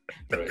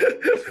 Right.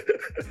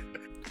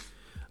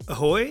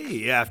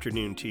 Ahoy,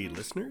 Afternoon Tea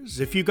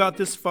listeners. If you got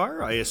this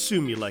far, I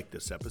assume you liked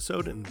this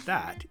episode, and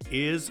that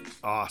is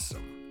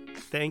awesome.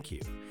 Thank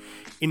you.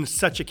 In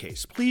such a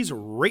case, please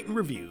rate and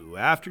review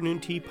Afternoon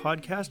Tea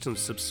Podcast and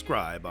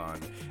subscribe on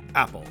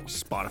Apple,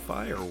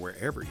 Spotify, or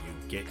wherever you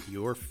get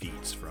your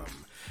feeds from.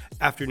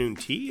 Afternoon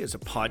Tea is a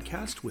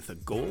podcast with a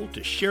goal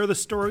to share the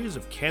stories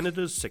of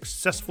Canada's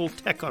successful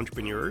tech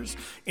entrepreneurs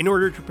in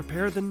order to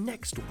prepare the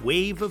next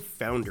wave of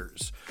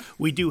founders.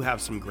 We do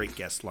have some great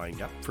guests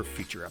lined up for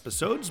future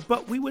episodes,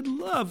 but we would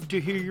love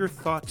to hear your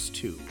thoughts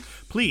too.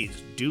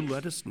 Please do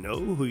let us know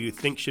who you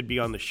think should be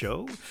on the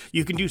show.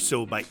 You can do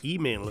so by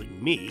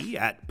emailing me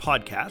at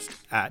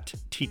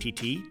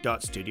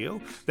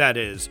podcast@ttt.studio. That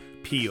is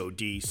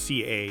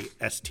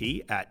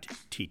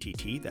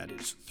podcast@ttt, that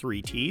is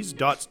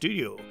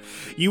 3ts.studio.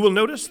 You will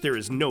notice there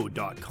is no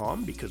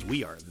 .com because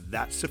we are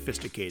that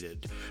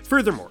sophisticated.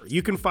 Furthermore,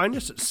 you can find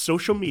us at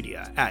social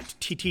media at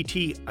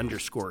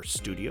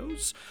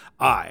 @ttt_studios.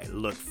 I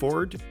look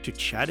forward to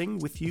chatting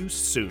with you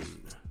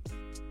soon.